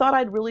so I thought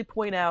I'd really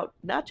point out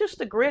not just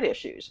the grid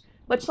issues,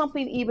 but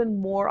something even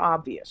more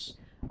obvious.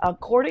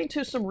 According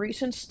to some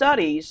recent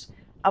studies,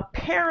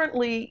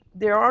 apparently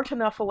there aren't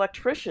enough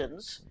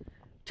electricians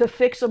to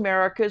fix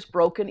America's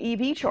broken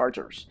EV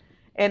chargers.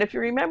 And if you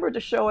remember the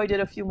show I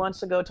did a few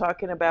months ago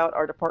talking about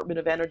our Department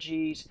of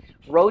Energy's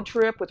road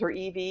trip with her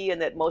EV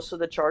and that most of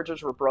the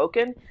chargers were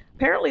broken,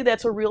 apparently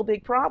that's a real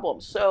big problem.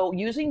 So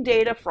using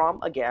data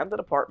from, again, the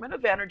Department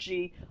of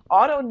Energy,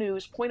 Auto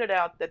News pointed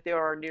out that there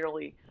are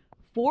nearly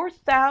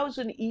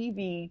 4,000 of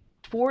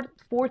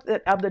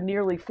the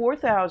nearly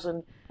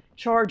 4,000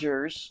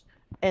 chargers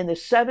and the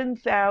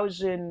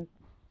 70,000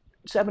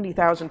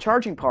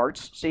 charging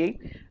parts, they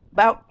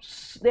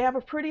have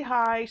a pretty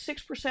high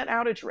 6%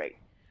 outage rate.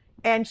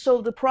 And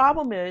so the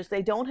problem is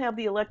they don't have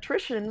the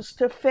electricians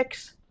to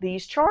fix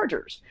these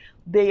chargers.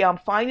 They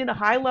finding a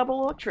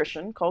high-level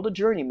electrician called a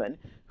journeyman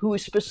who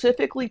is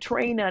specifically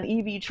trained on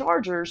EV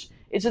chargers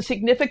is a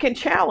significant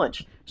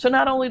challenge. So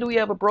not only do we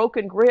have a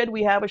broken grid,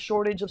 we have a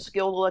shortage of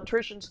skilled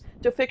electricians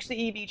to fix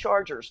the EV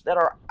chargers that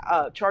are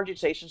charging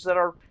stations that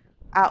are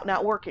out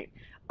not working.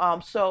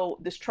 So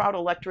this Trout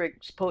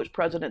Electric's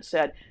president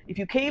said, if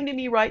you came to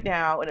me right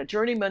now and a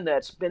journeyman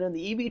that's been in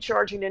the EV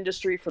charging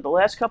industry for the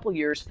last couple of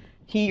years,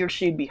 he or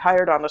she'd be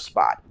hired on the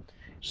spot.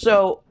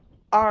 So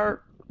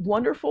our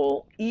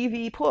wonderful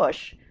EV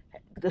push,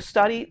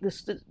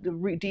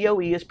 the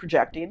DOE is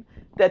projecting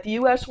that the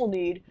U.S. will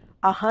need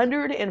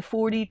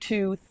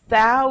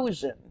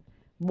 142,000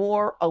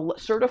 more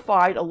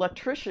certified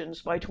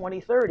electricians by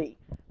 2030.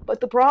 But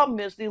the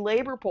problem is the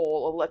labor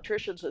pool of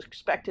electricians is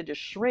expected to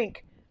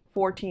shrink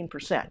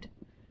 14%.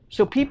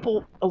 So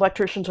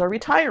electricians are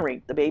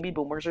retiring. The baby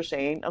boomers are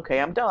saying, okay,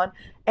 I'm done.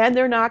 And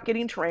they're not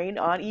getting trained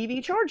on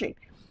EV charging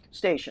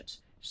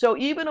stations. So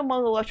even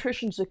among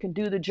electricians that can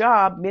do the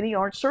job, many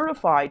aren't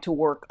certified to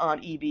work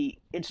on EV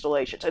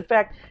installations. In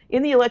fact,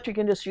 in the electric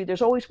industry,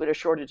 there's always been a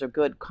shortage of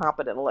good,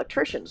 competent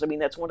electricians. I mean,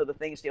 that's one of the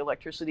things the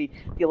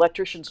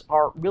electricians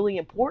are really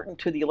important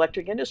to the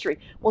electric industry.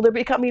 Well, they're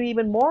becoming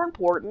even more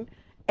important,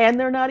 and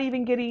they're not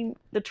even getting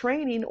the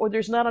training, or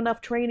there's not enough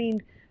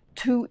training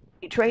to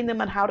train them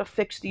on how to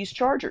fix these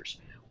chargers.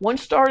 One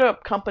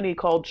startup company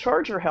called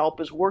Charger Help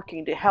is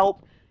working to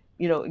help,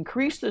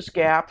 increase this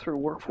gap through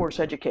workforce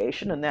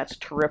education, and that's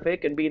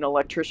terrific. And being an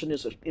electrician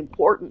is an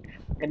important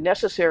and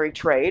necessary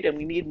trade, and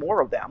we need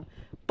more of them.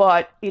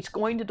 But it's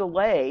going to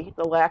delay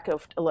the lack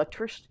of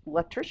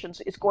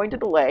electricians. It's going to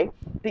delay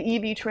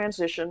the EV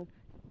transition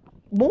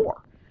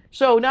more.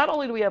 So not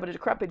only do we have a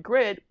decrepit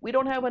grid, we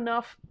don't have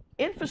enough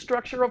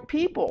infrastructure of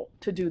people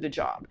to do the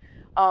job.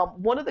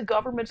 One of the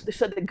governments, they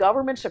said the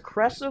government's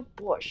aggressive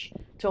push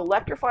to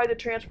electrify the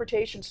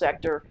transportation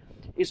sector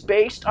is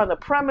based on the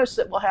premise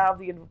that we'll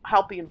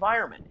help the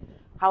environment.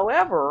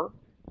 However,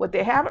 what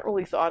they haven't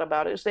really thought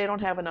about is they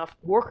don't have enough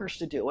workers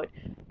to do it,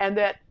 and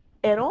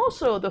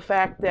also the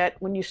fact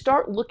that when you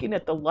start looking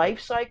at the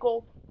life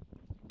cycle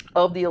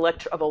of the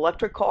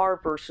electric car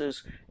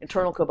versus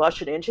internal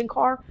combustion engine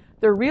car,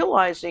 they're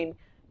realizing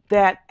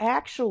that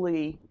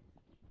actually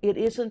it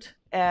isn't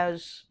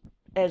as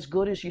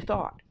good as you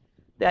thought.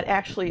 That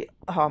actually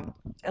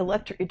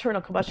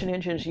internal combustion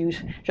engines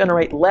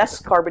generate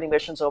less carbon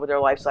emissions over their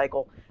life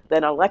cycle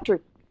than an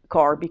electric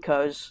car,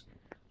 because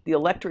the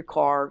electric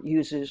car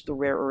uses the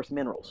rare earth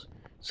minerals.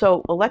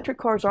 So electric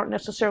cars aren't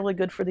necessarily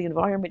good for the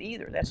environment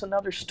either. That's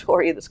another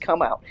story that's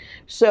come out.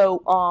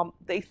 So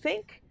they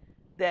think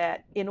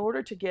that in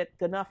order to get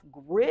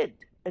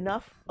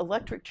enough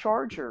electric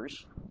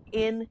chargers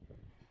in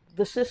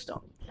the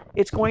system,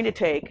 it's going to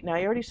take, now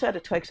I already said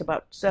it takes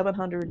about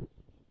 $700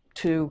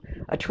 to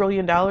 $1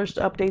 trillion to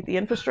update the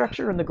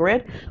infrastructure and the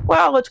grid.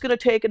 Well, it's going to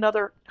take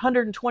another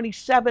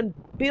 $127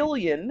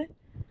 billion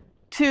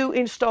to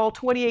install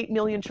 28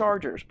 million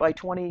chargers by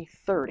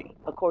 2030,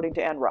 according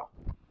to NREL.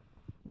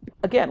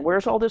 Again,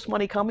 where's all this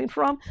money coming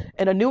from?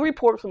 And a new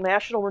report from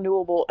National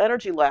Renewable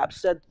Energy Lab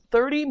said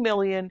 30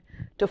 million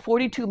to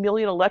 42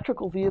 million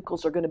electrical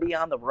vehicles are going to be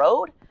on the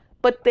road,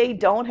 but they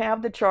don't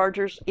have the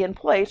chargers in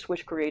place,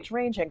 which creates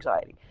range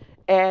anxiety.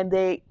 And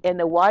the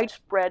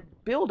widespread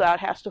build-out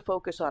has to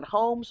focus on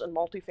homes and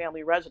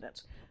multifamily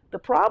residents. The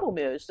problem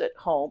is that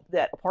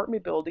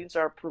apartment buildings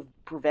are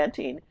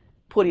preventing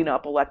putting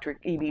up electric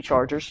EV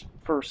chargers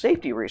for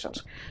safety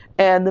reasons.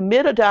 And the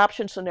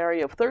mid-adoption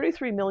scenario of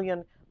 33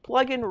 million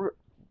plug-in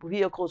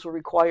vehicles will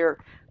require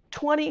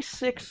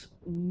 26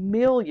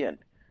 million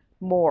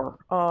more.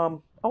 I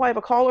have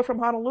a caller from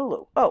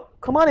Honolulu. Oh,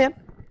 come on in.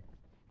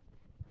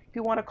 If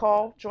you want to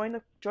call, join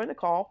the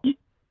call.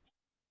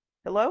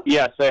 Hello?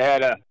 Yes, I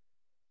had a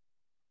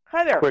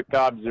Hi there. quick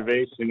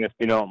observation, if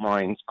you don't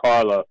mind. It's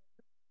Carla.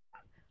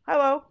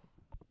 Hello.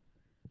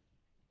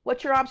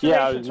 What's your Yeah,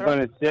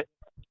 observation, sir?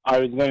 I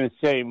was going to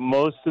say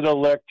most of the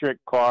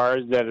electric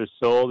cars that are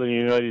sold in the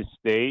United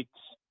States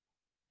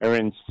are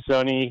in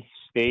sunny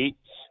states,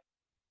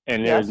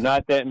 and there's Yes.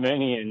 not that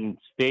many in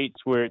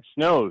states where it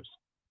snows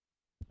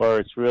or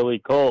it's really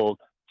cold.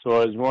 So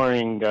I was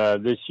wondering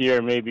this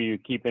year maybe you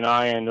keep an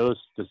eye on those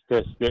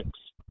statistics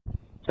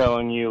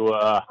telling you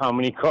how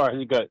many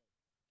cars got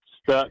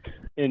stuck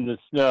in the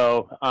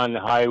snow on the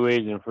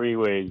highways and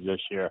freeways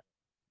this year.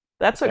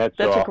 That's a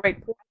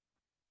great point.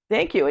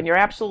 Thank you, and you're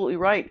absolutely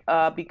right,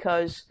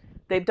 because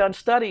they've done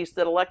studies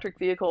that electric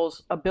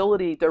vehicles'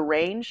 ability, their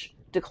range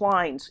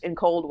declines in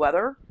cold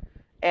weather,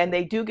 and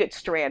they do get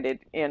stranded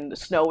in the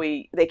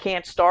snowy. They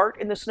can't start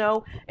in the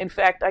snow. In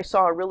fact, I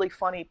saw a really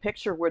funny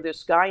picture where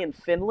this guy in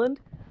Finland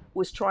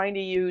was trying to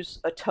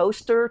use a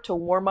toaster to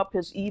warm up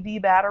his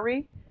EV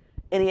battery,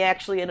 and he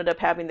actually ended up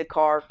having the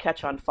car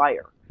catch on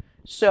fire.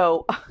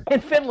 So,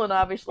 and Finland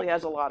obviously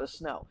has a lot of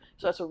snow.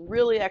 So that's a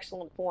really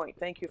excellent point.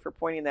 Thank you for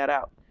pointing that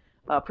out.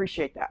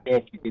 Appreciate that.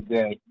 Have a good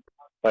day.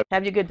 Bye.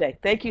 Have you a good day.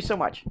 Thank you so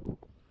much.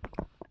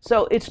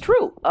 So it's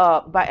true.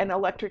 By an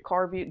electric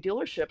car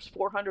dealerships,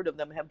 400 of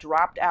them have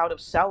dropped out of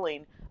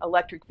selling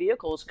electric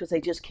vehicles because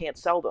they just can't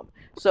sell them.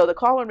 So the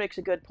caller makes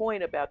a good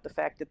point about the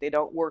fact that they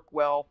don't work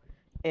well.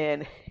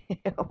 And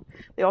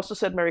they also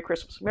said Merry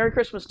Christmas. Merry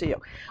Christmas to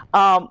you.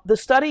 The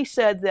study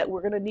said that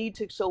we're going to need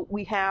to. So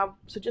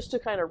just to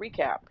kind of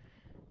recap,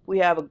 we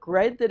have a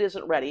grid that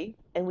isn't ready,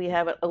 and we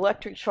have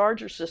electric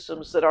charger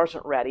systems that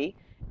aren't ready,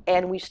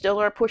 and we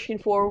still are pushing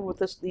forward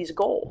with these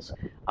goals.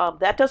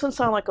 That doesn't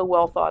sound like a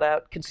well thought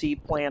out,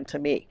 conceived plan to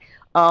me.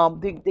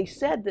 They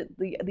said that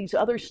these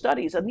other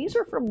studies, and these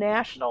are from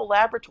national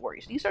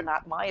laboratories, these are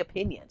not my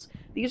opinions.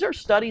 These are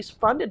studies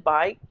funded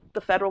by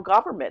the federal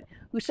government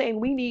who's saying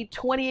we need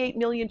 28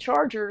 million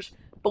chargers,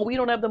 but we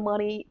don't have the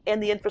money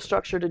and the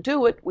infrastructure to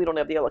do it. We don't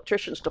have the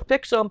electricians to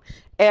fix them,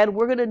 and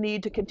we're going to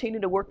need to continue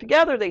to work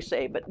together, they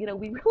say. But,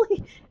 we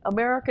really,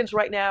 Americans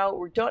right now,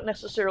 we're not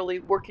necessarily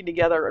working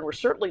together, and we're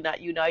certainly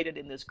not united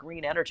in this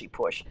green energy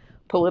push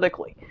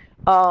politically.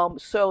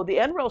 So the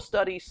NREL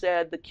study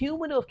said the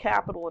cumulative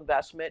capital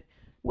investment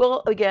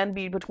will, again,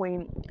 be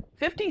between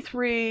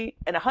 53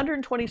 and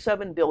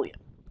 127 billion,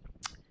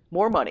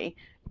 more money.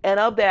 And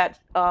of that,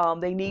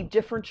 they need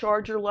different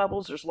charger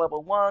levels. There's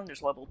level 1,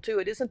 there's level 2.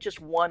 It isn't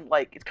just one,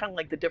 it's kind of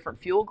like the different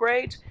fuel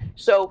grades.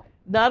 So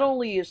not all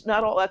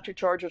electric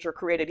chargers are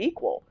created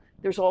equal.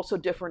 There's also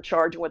different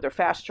charging, whether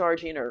fast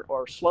charging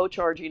or slow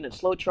charging, and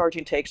slow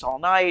charging takes all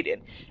night.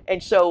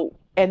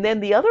 And then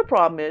the other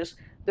problem is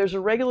there's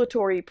a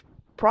regulatory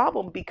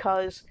problem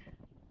because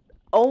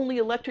only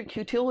electric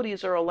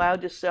utilities are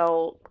allowed to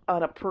sell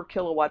on a per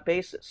kilowatt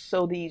basis.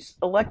 So these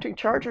electric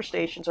charger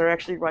stations are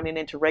actually running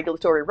into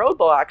regulatory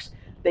roadblocks.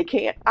 They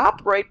can't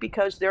operate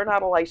because they're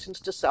not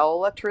licensed to sell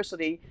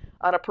electricity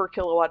on a per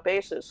kilowatt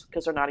basis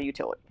because they're not a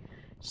utility.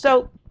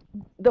 So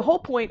the whole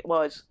point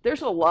was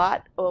there's a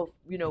lot of,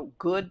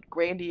 good,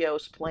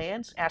 grandiose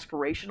plans,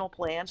 aspirational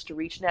plans to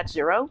reach net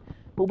zero,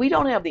 but we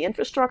don't have the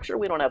infrastructure,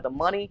 we don't have the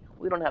money,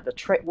 we don't have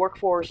the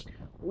workforce,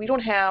 we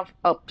don't have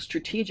a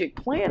strategic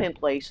plan in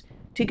place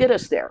to get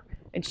us there,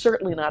 and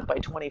certainly not by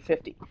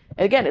 2050.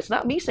 And again, it's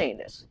not me saying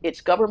this.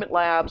 It's government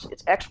labs,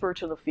 it's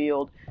experts in the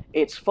field,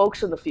 it's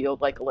folks in the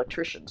field like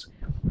electricians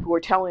who are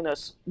telling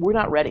us we're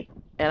not ready,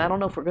 and I don't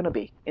know if we're going to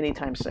be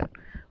anytime soon.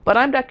 But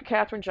I'm Dr.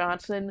 Katherine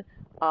Johnson.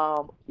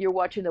 You're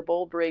watching the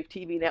Bold Brave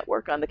TV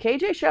network on The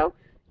KJ Show,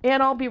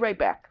 and I'll be right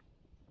back.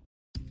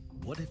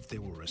 What if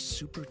there were a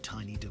super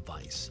tiny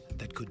device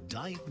that could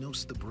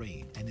diagnose the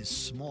brain and is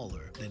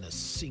smaller than a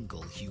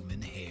single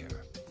human hair?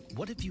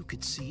 What if you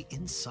could see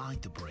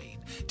inside the brain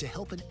to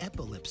help an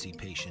epilepsy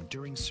patient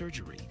during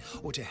surgery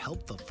or to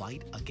help the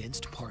fight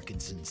against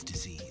Parkinson's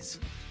disease?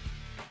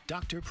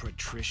 Dr.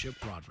 Patricia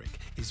Broderick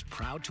is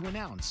proud to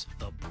announce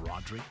the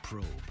Broderick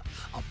Probe,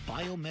 a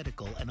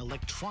biomedical and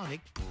electronic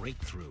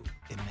breakthrough.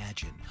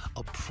 Imagine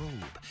a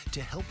probe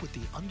to help with the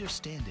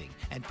understanding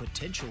and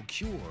potential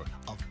cure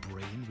of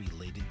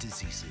brain-related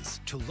diseases.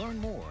 To learn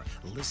more,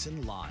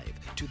 listen live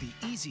to the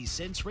Easy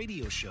Sense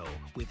Radio Show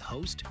with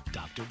host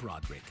Dr.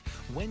 Broderick,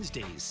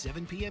 Wednesdays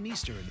 7 p.m.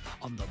 Eastern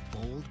on the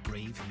Bold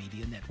Brave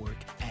Media Network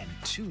and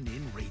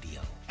TuneIn Radio.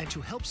 And to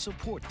help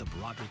support the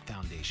Broderick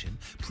Foundation,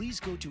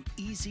 please go to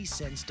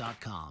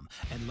EasySense.com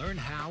and learn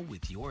how,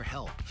 with your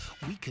help,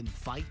 we can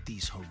fight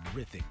these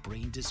horrific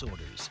brain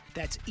disorders.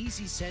 That's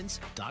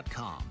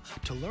EasySense.com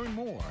to learn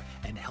more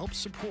and help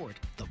support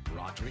the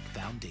Broderick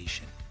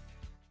Foundation.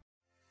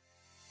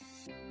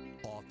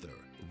 Author,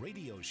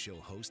 radio show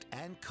host,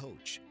 and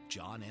coach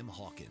John M.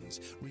 Hawkins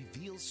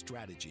reveals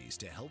strategies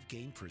to help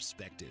gain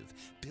perspective,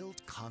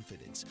 build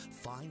confidence,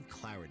 find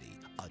clarity,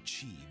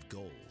 achieve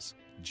goals.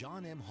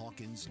 John M.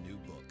 Hawkins' new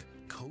book,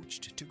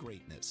 Coached to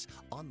Greatness,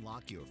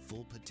 Unlock Your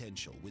Full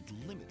Potential with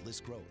Limitless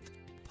Growth,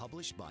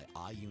 published by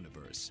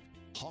iUniverse.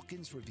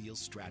 Hawkins reveals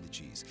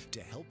strategies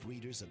to help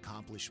readers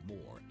accomplish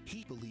more.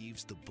 He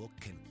believes the book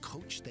can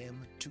coach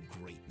them to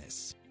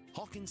greatness.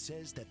 Hawkins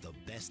says that the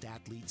best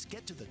athletes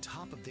get to the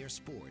top of their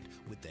sport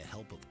with the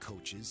help of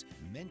coaches,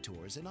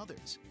 mentors, and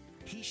others.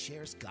 He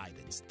shares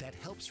guidance that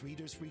helps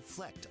readers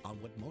reflect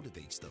on what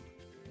motivates them.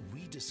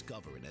 We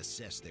discover and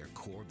assess their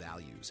core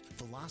values,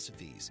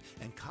 philosophies,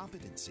 and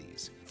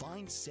competencies,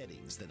 find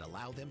settings that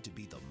allow them to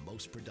be the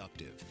most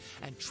productive,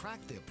 and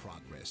track their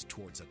progress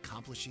towards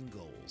accomplishing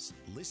goals.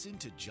 Listen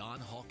to John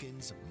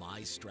Hawkins'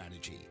 My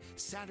Strategy,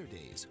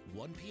 Saturdays,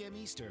 1 p.m.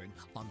 Eastern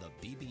on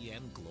the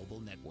BBM Global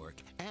Network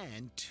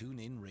and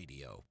TuneIn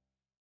Radio.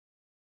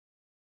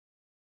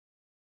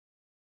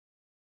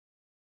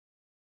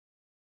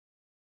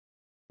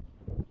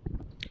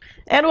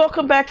 And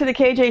welcome back to the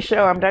KJ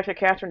Show. I'm Dr.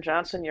 Katherine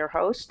Johnson, your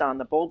host on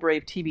the Bold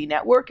Brave TV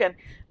network. And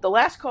the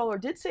last caller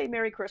did say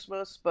Merry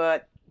Christmas,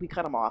 but we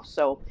cut him off.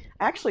 So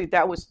actually,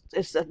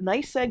 it's a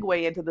nice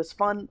segue into this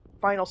fun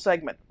final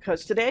segment,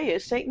 because today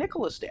is St.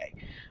 Nicholas Day,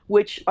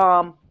 which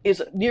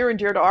is near and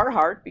dear to our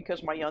heart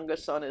because my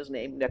youngest son is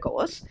named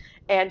Nicholas.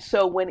 And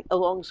so when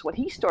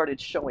he started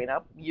showing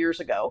up years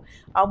ago,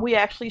 we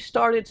actually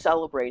started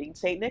celebrating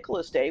St.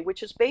 Nicholas Day,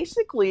 which is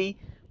basically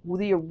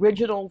the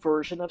original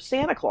version of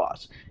Santa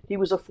Claus. He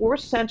was a 4th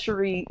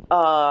century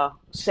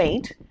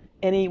saint,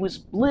 and he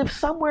lived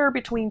somewhere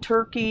between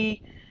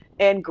Turkey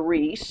and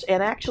Greece.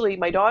 And actually,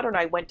 my daughter and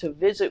I went to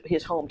visit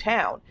his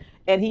hometown,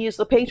 and he is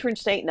the patron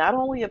saint not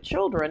only of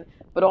children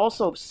but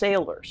also of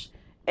sailors.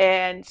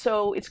 And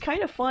so it's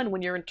kind of fun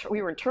when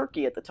we were in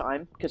Turkey at the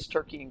time, because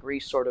Turkey and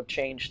Greece sort of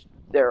changed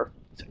their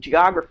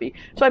geography.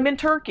 So I'm in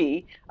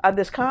Turkey at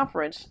this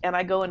conference, and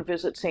I go and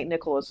visit St.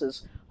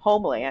 Nicholas's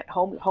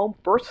home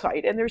birth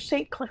site, and there's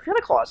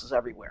Santa Clauses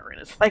everywhere, and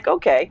it's like,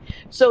 okay.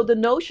 So the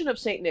notion of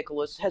St.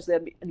 Nicholas has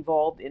then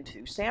evolved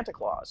into Santa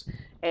Claus,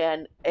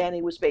 and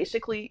he was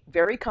basically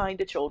very kind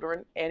to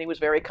children, and he was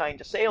very kind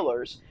to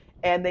sailors,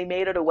 and they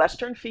made it a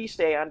Western feast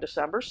day on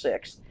December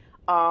 6th.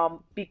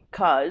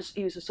 Because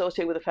he was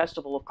associated with the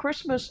festival of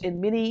Christmas in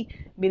many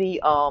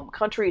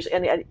countries.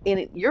 And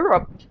in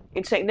Europe,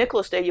 in St.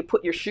 Nicholas Day, you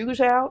put your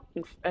shoes out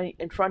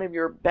in front of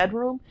your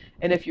bedroom,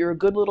 and if you're a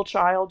good little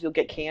child, you'll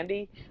get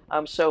candy.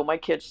 So my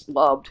kids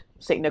loved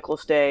St.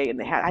 Nicholas Day,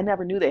 and I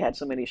never knew they had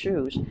so many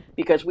shoes,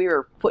 because we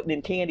were putting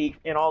in candy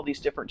in all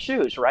these different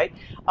shoes, right?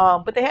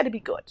 But they had to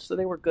be good, so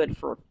they were good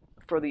for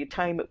the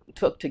time it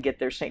took to get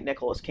their St.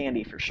 Nicholas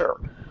candy, for sure.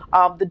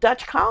 The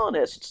Dutch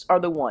colonists are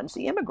the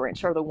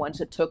immigrants are the ones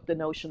that took the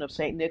notion of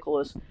St.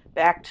 Nicholas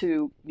back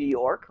to New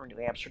York, or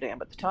New Amsterdam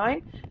at the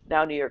time,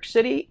 now New York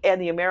City,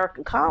 and the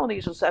American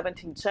colonies in the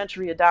 17th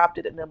century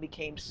adopted it and then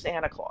became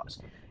Santa Claus.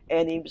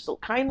 And he was a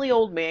kindly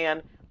old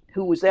man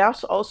who was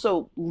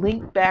also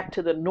linked back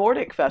to the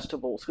Nordic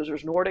festivals, because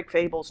there's Nordic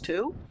fables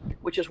too,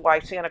 which is why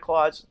Santa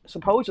Claus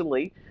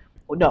supposedly,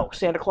 no,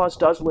 Santa Claus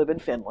does live in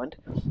Finland.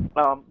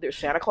 There's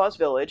Santa Claus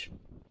Village,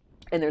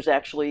 and there's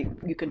actually,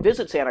 you can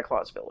visit Santa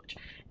Claus Village.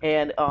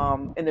 And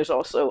there's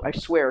also, I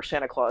swear,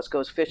 Santa Claus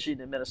goes fishing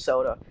in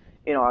Minnesota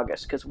in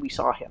August, because we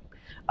saw him.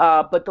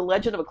 But the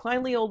legend of a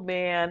kindly old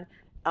man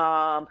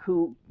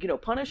who,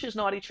 punishes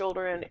naughty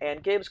children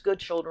and gives good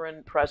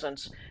children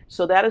presents.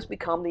 So that has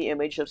become the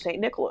image of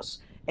St. Nicholas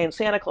and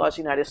Santa Claus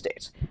United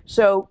States.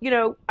 So,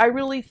 I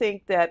really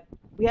think that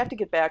we have to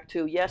get back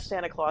to, yes,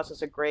 Santa Claus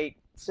is a great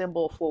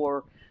symbol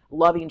for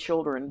loving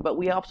children, but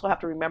we also have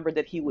to remember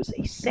that he was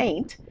a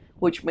saint,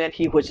 which meant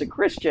he was a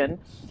Christian,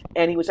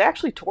 and he was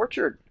actually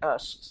tortured.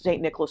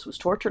 St. Nicholas was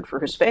tortured for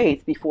his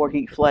faith before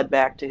he fled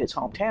back to his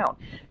hometown.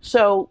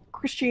 So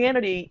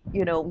Christianity,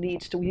 we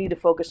need to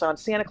focus on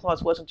Santa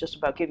Claus wasn't just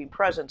about giving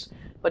presents,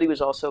 but he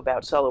was also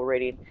about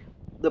celebrating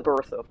the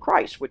birth of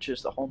Christ, which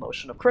is the whole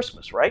notion of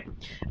Christmas, right?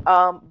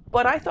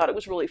 But I thought it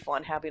was really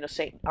fun having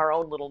our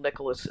own little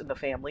Nicholas in the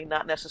family,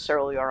 not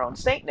necessarily our own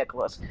Saint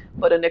Nicholas,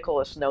 but a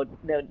Nicholas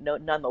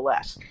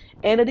nonetheless.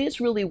 And it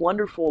is really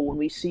wonderful when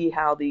we see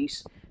how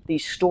these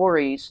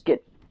stories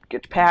get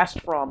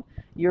passed from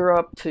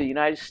Europe to the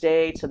United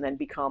States and then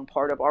become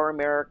part of our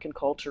American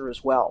culture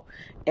as well.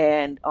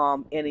 And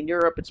in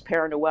Europe, it's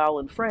Père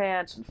Noël in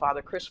France and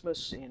Father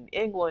Christmas in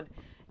England.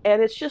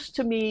 And it's just,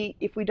 to me,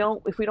 if we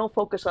don't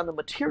focus on the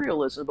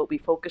materialism, but we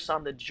focus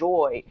on the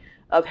joy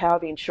of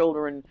having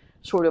children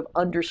sort of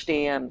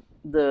understand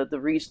the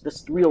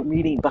real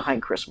meaning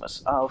behind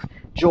Christmas, of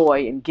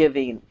joy and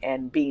giving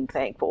and being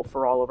thankful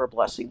for all of our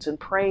blessings, and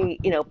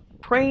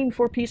praying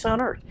for peace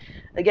on earth.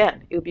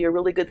 Again, it would be a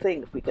really good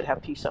thing if we could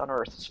have peace on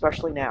earth,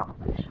 especially now.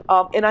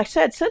 And I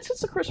said, since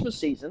it's the Christmas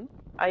season,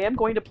 I am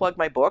going to plug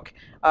my book,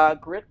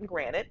 Grit and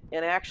Granite.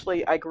 And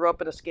actually, I grew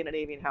up in a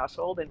Scandinavian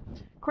household, and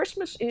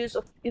Christmas is,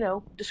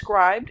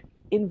 described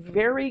in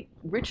very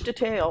rich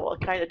detail, a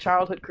kind of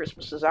childhood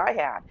Christmases I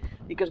had,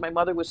 because my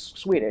mother was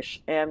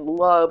Swedish and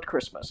loved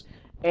Christmas,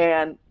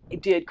 and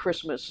did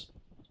Christmas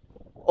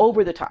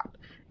over the top.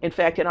 In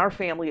fact, in our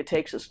family, it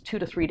takes us 2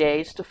 to 3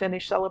 days to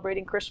finish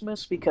celebrating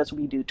Christmas, because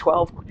we do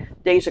 12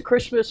 days of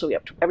Christmas. So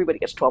everybody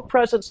gets 12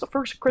 presents the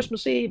first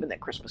Christmas Eve, and then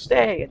Christmas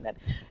Day, and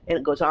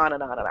it goes on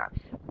and on and on.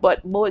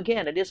 But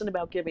again, it isn't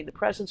about giving the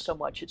presents so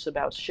much. It's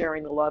about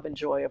sharing the love and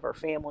joy of our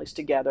families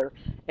together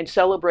and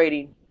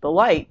celebrating the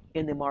light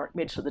in the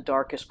midst of the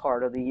darkest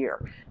part of the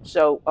year.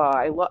 So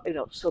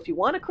so if you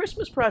want a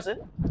Christmas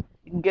present,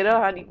 you can get it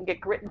on. You can get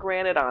Grit and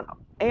Granite on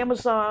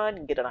Amazon. You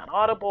can get it on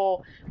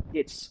Audible.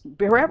 It's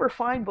wherever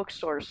fine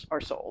bookstores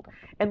are sold.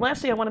 And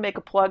lastly, I want to make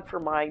a plug for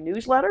my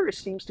newsletter. It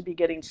seems to be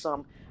getting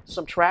some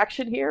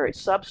traction here.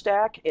 It's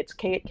Substack. It's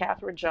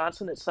Katherine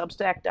Johnson at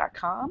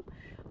Substack.com.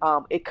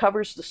 It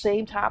covers the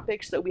same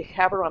topics that we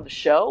have her on the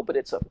show, but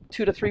it's a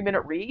 2 to 3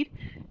 minute read,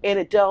 and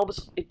it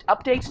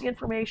updates the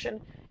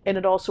information, and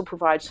it also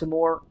provides some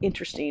more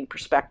interesting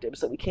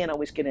perspectives that we can't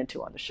always get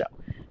into on the show.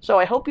 So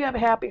I hope you have a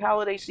happy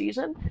holiday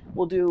season.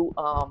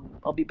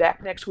 I'll be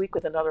back next week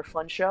with another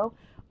fun show.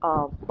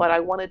 But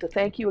I wanted to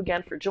thank you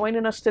again for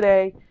joining us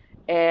today,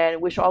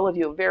 and wish all of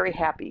you a very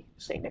happy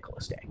St.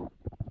 Nicholas Day.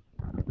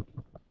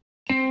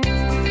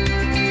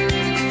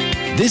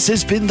 This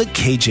has been The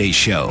KJ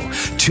Show.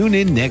 Tune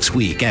in next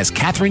week as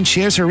Katherine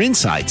shares her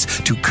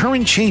insights to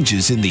current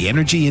changes in the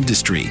energy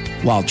industry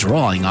while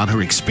drawing on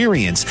her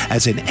experience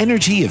as an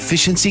energy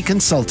efficiency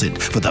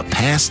consultant for the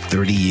past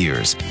 30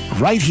 years.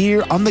 Right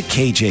here on The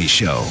KJ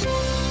Show.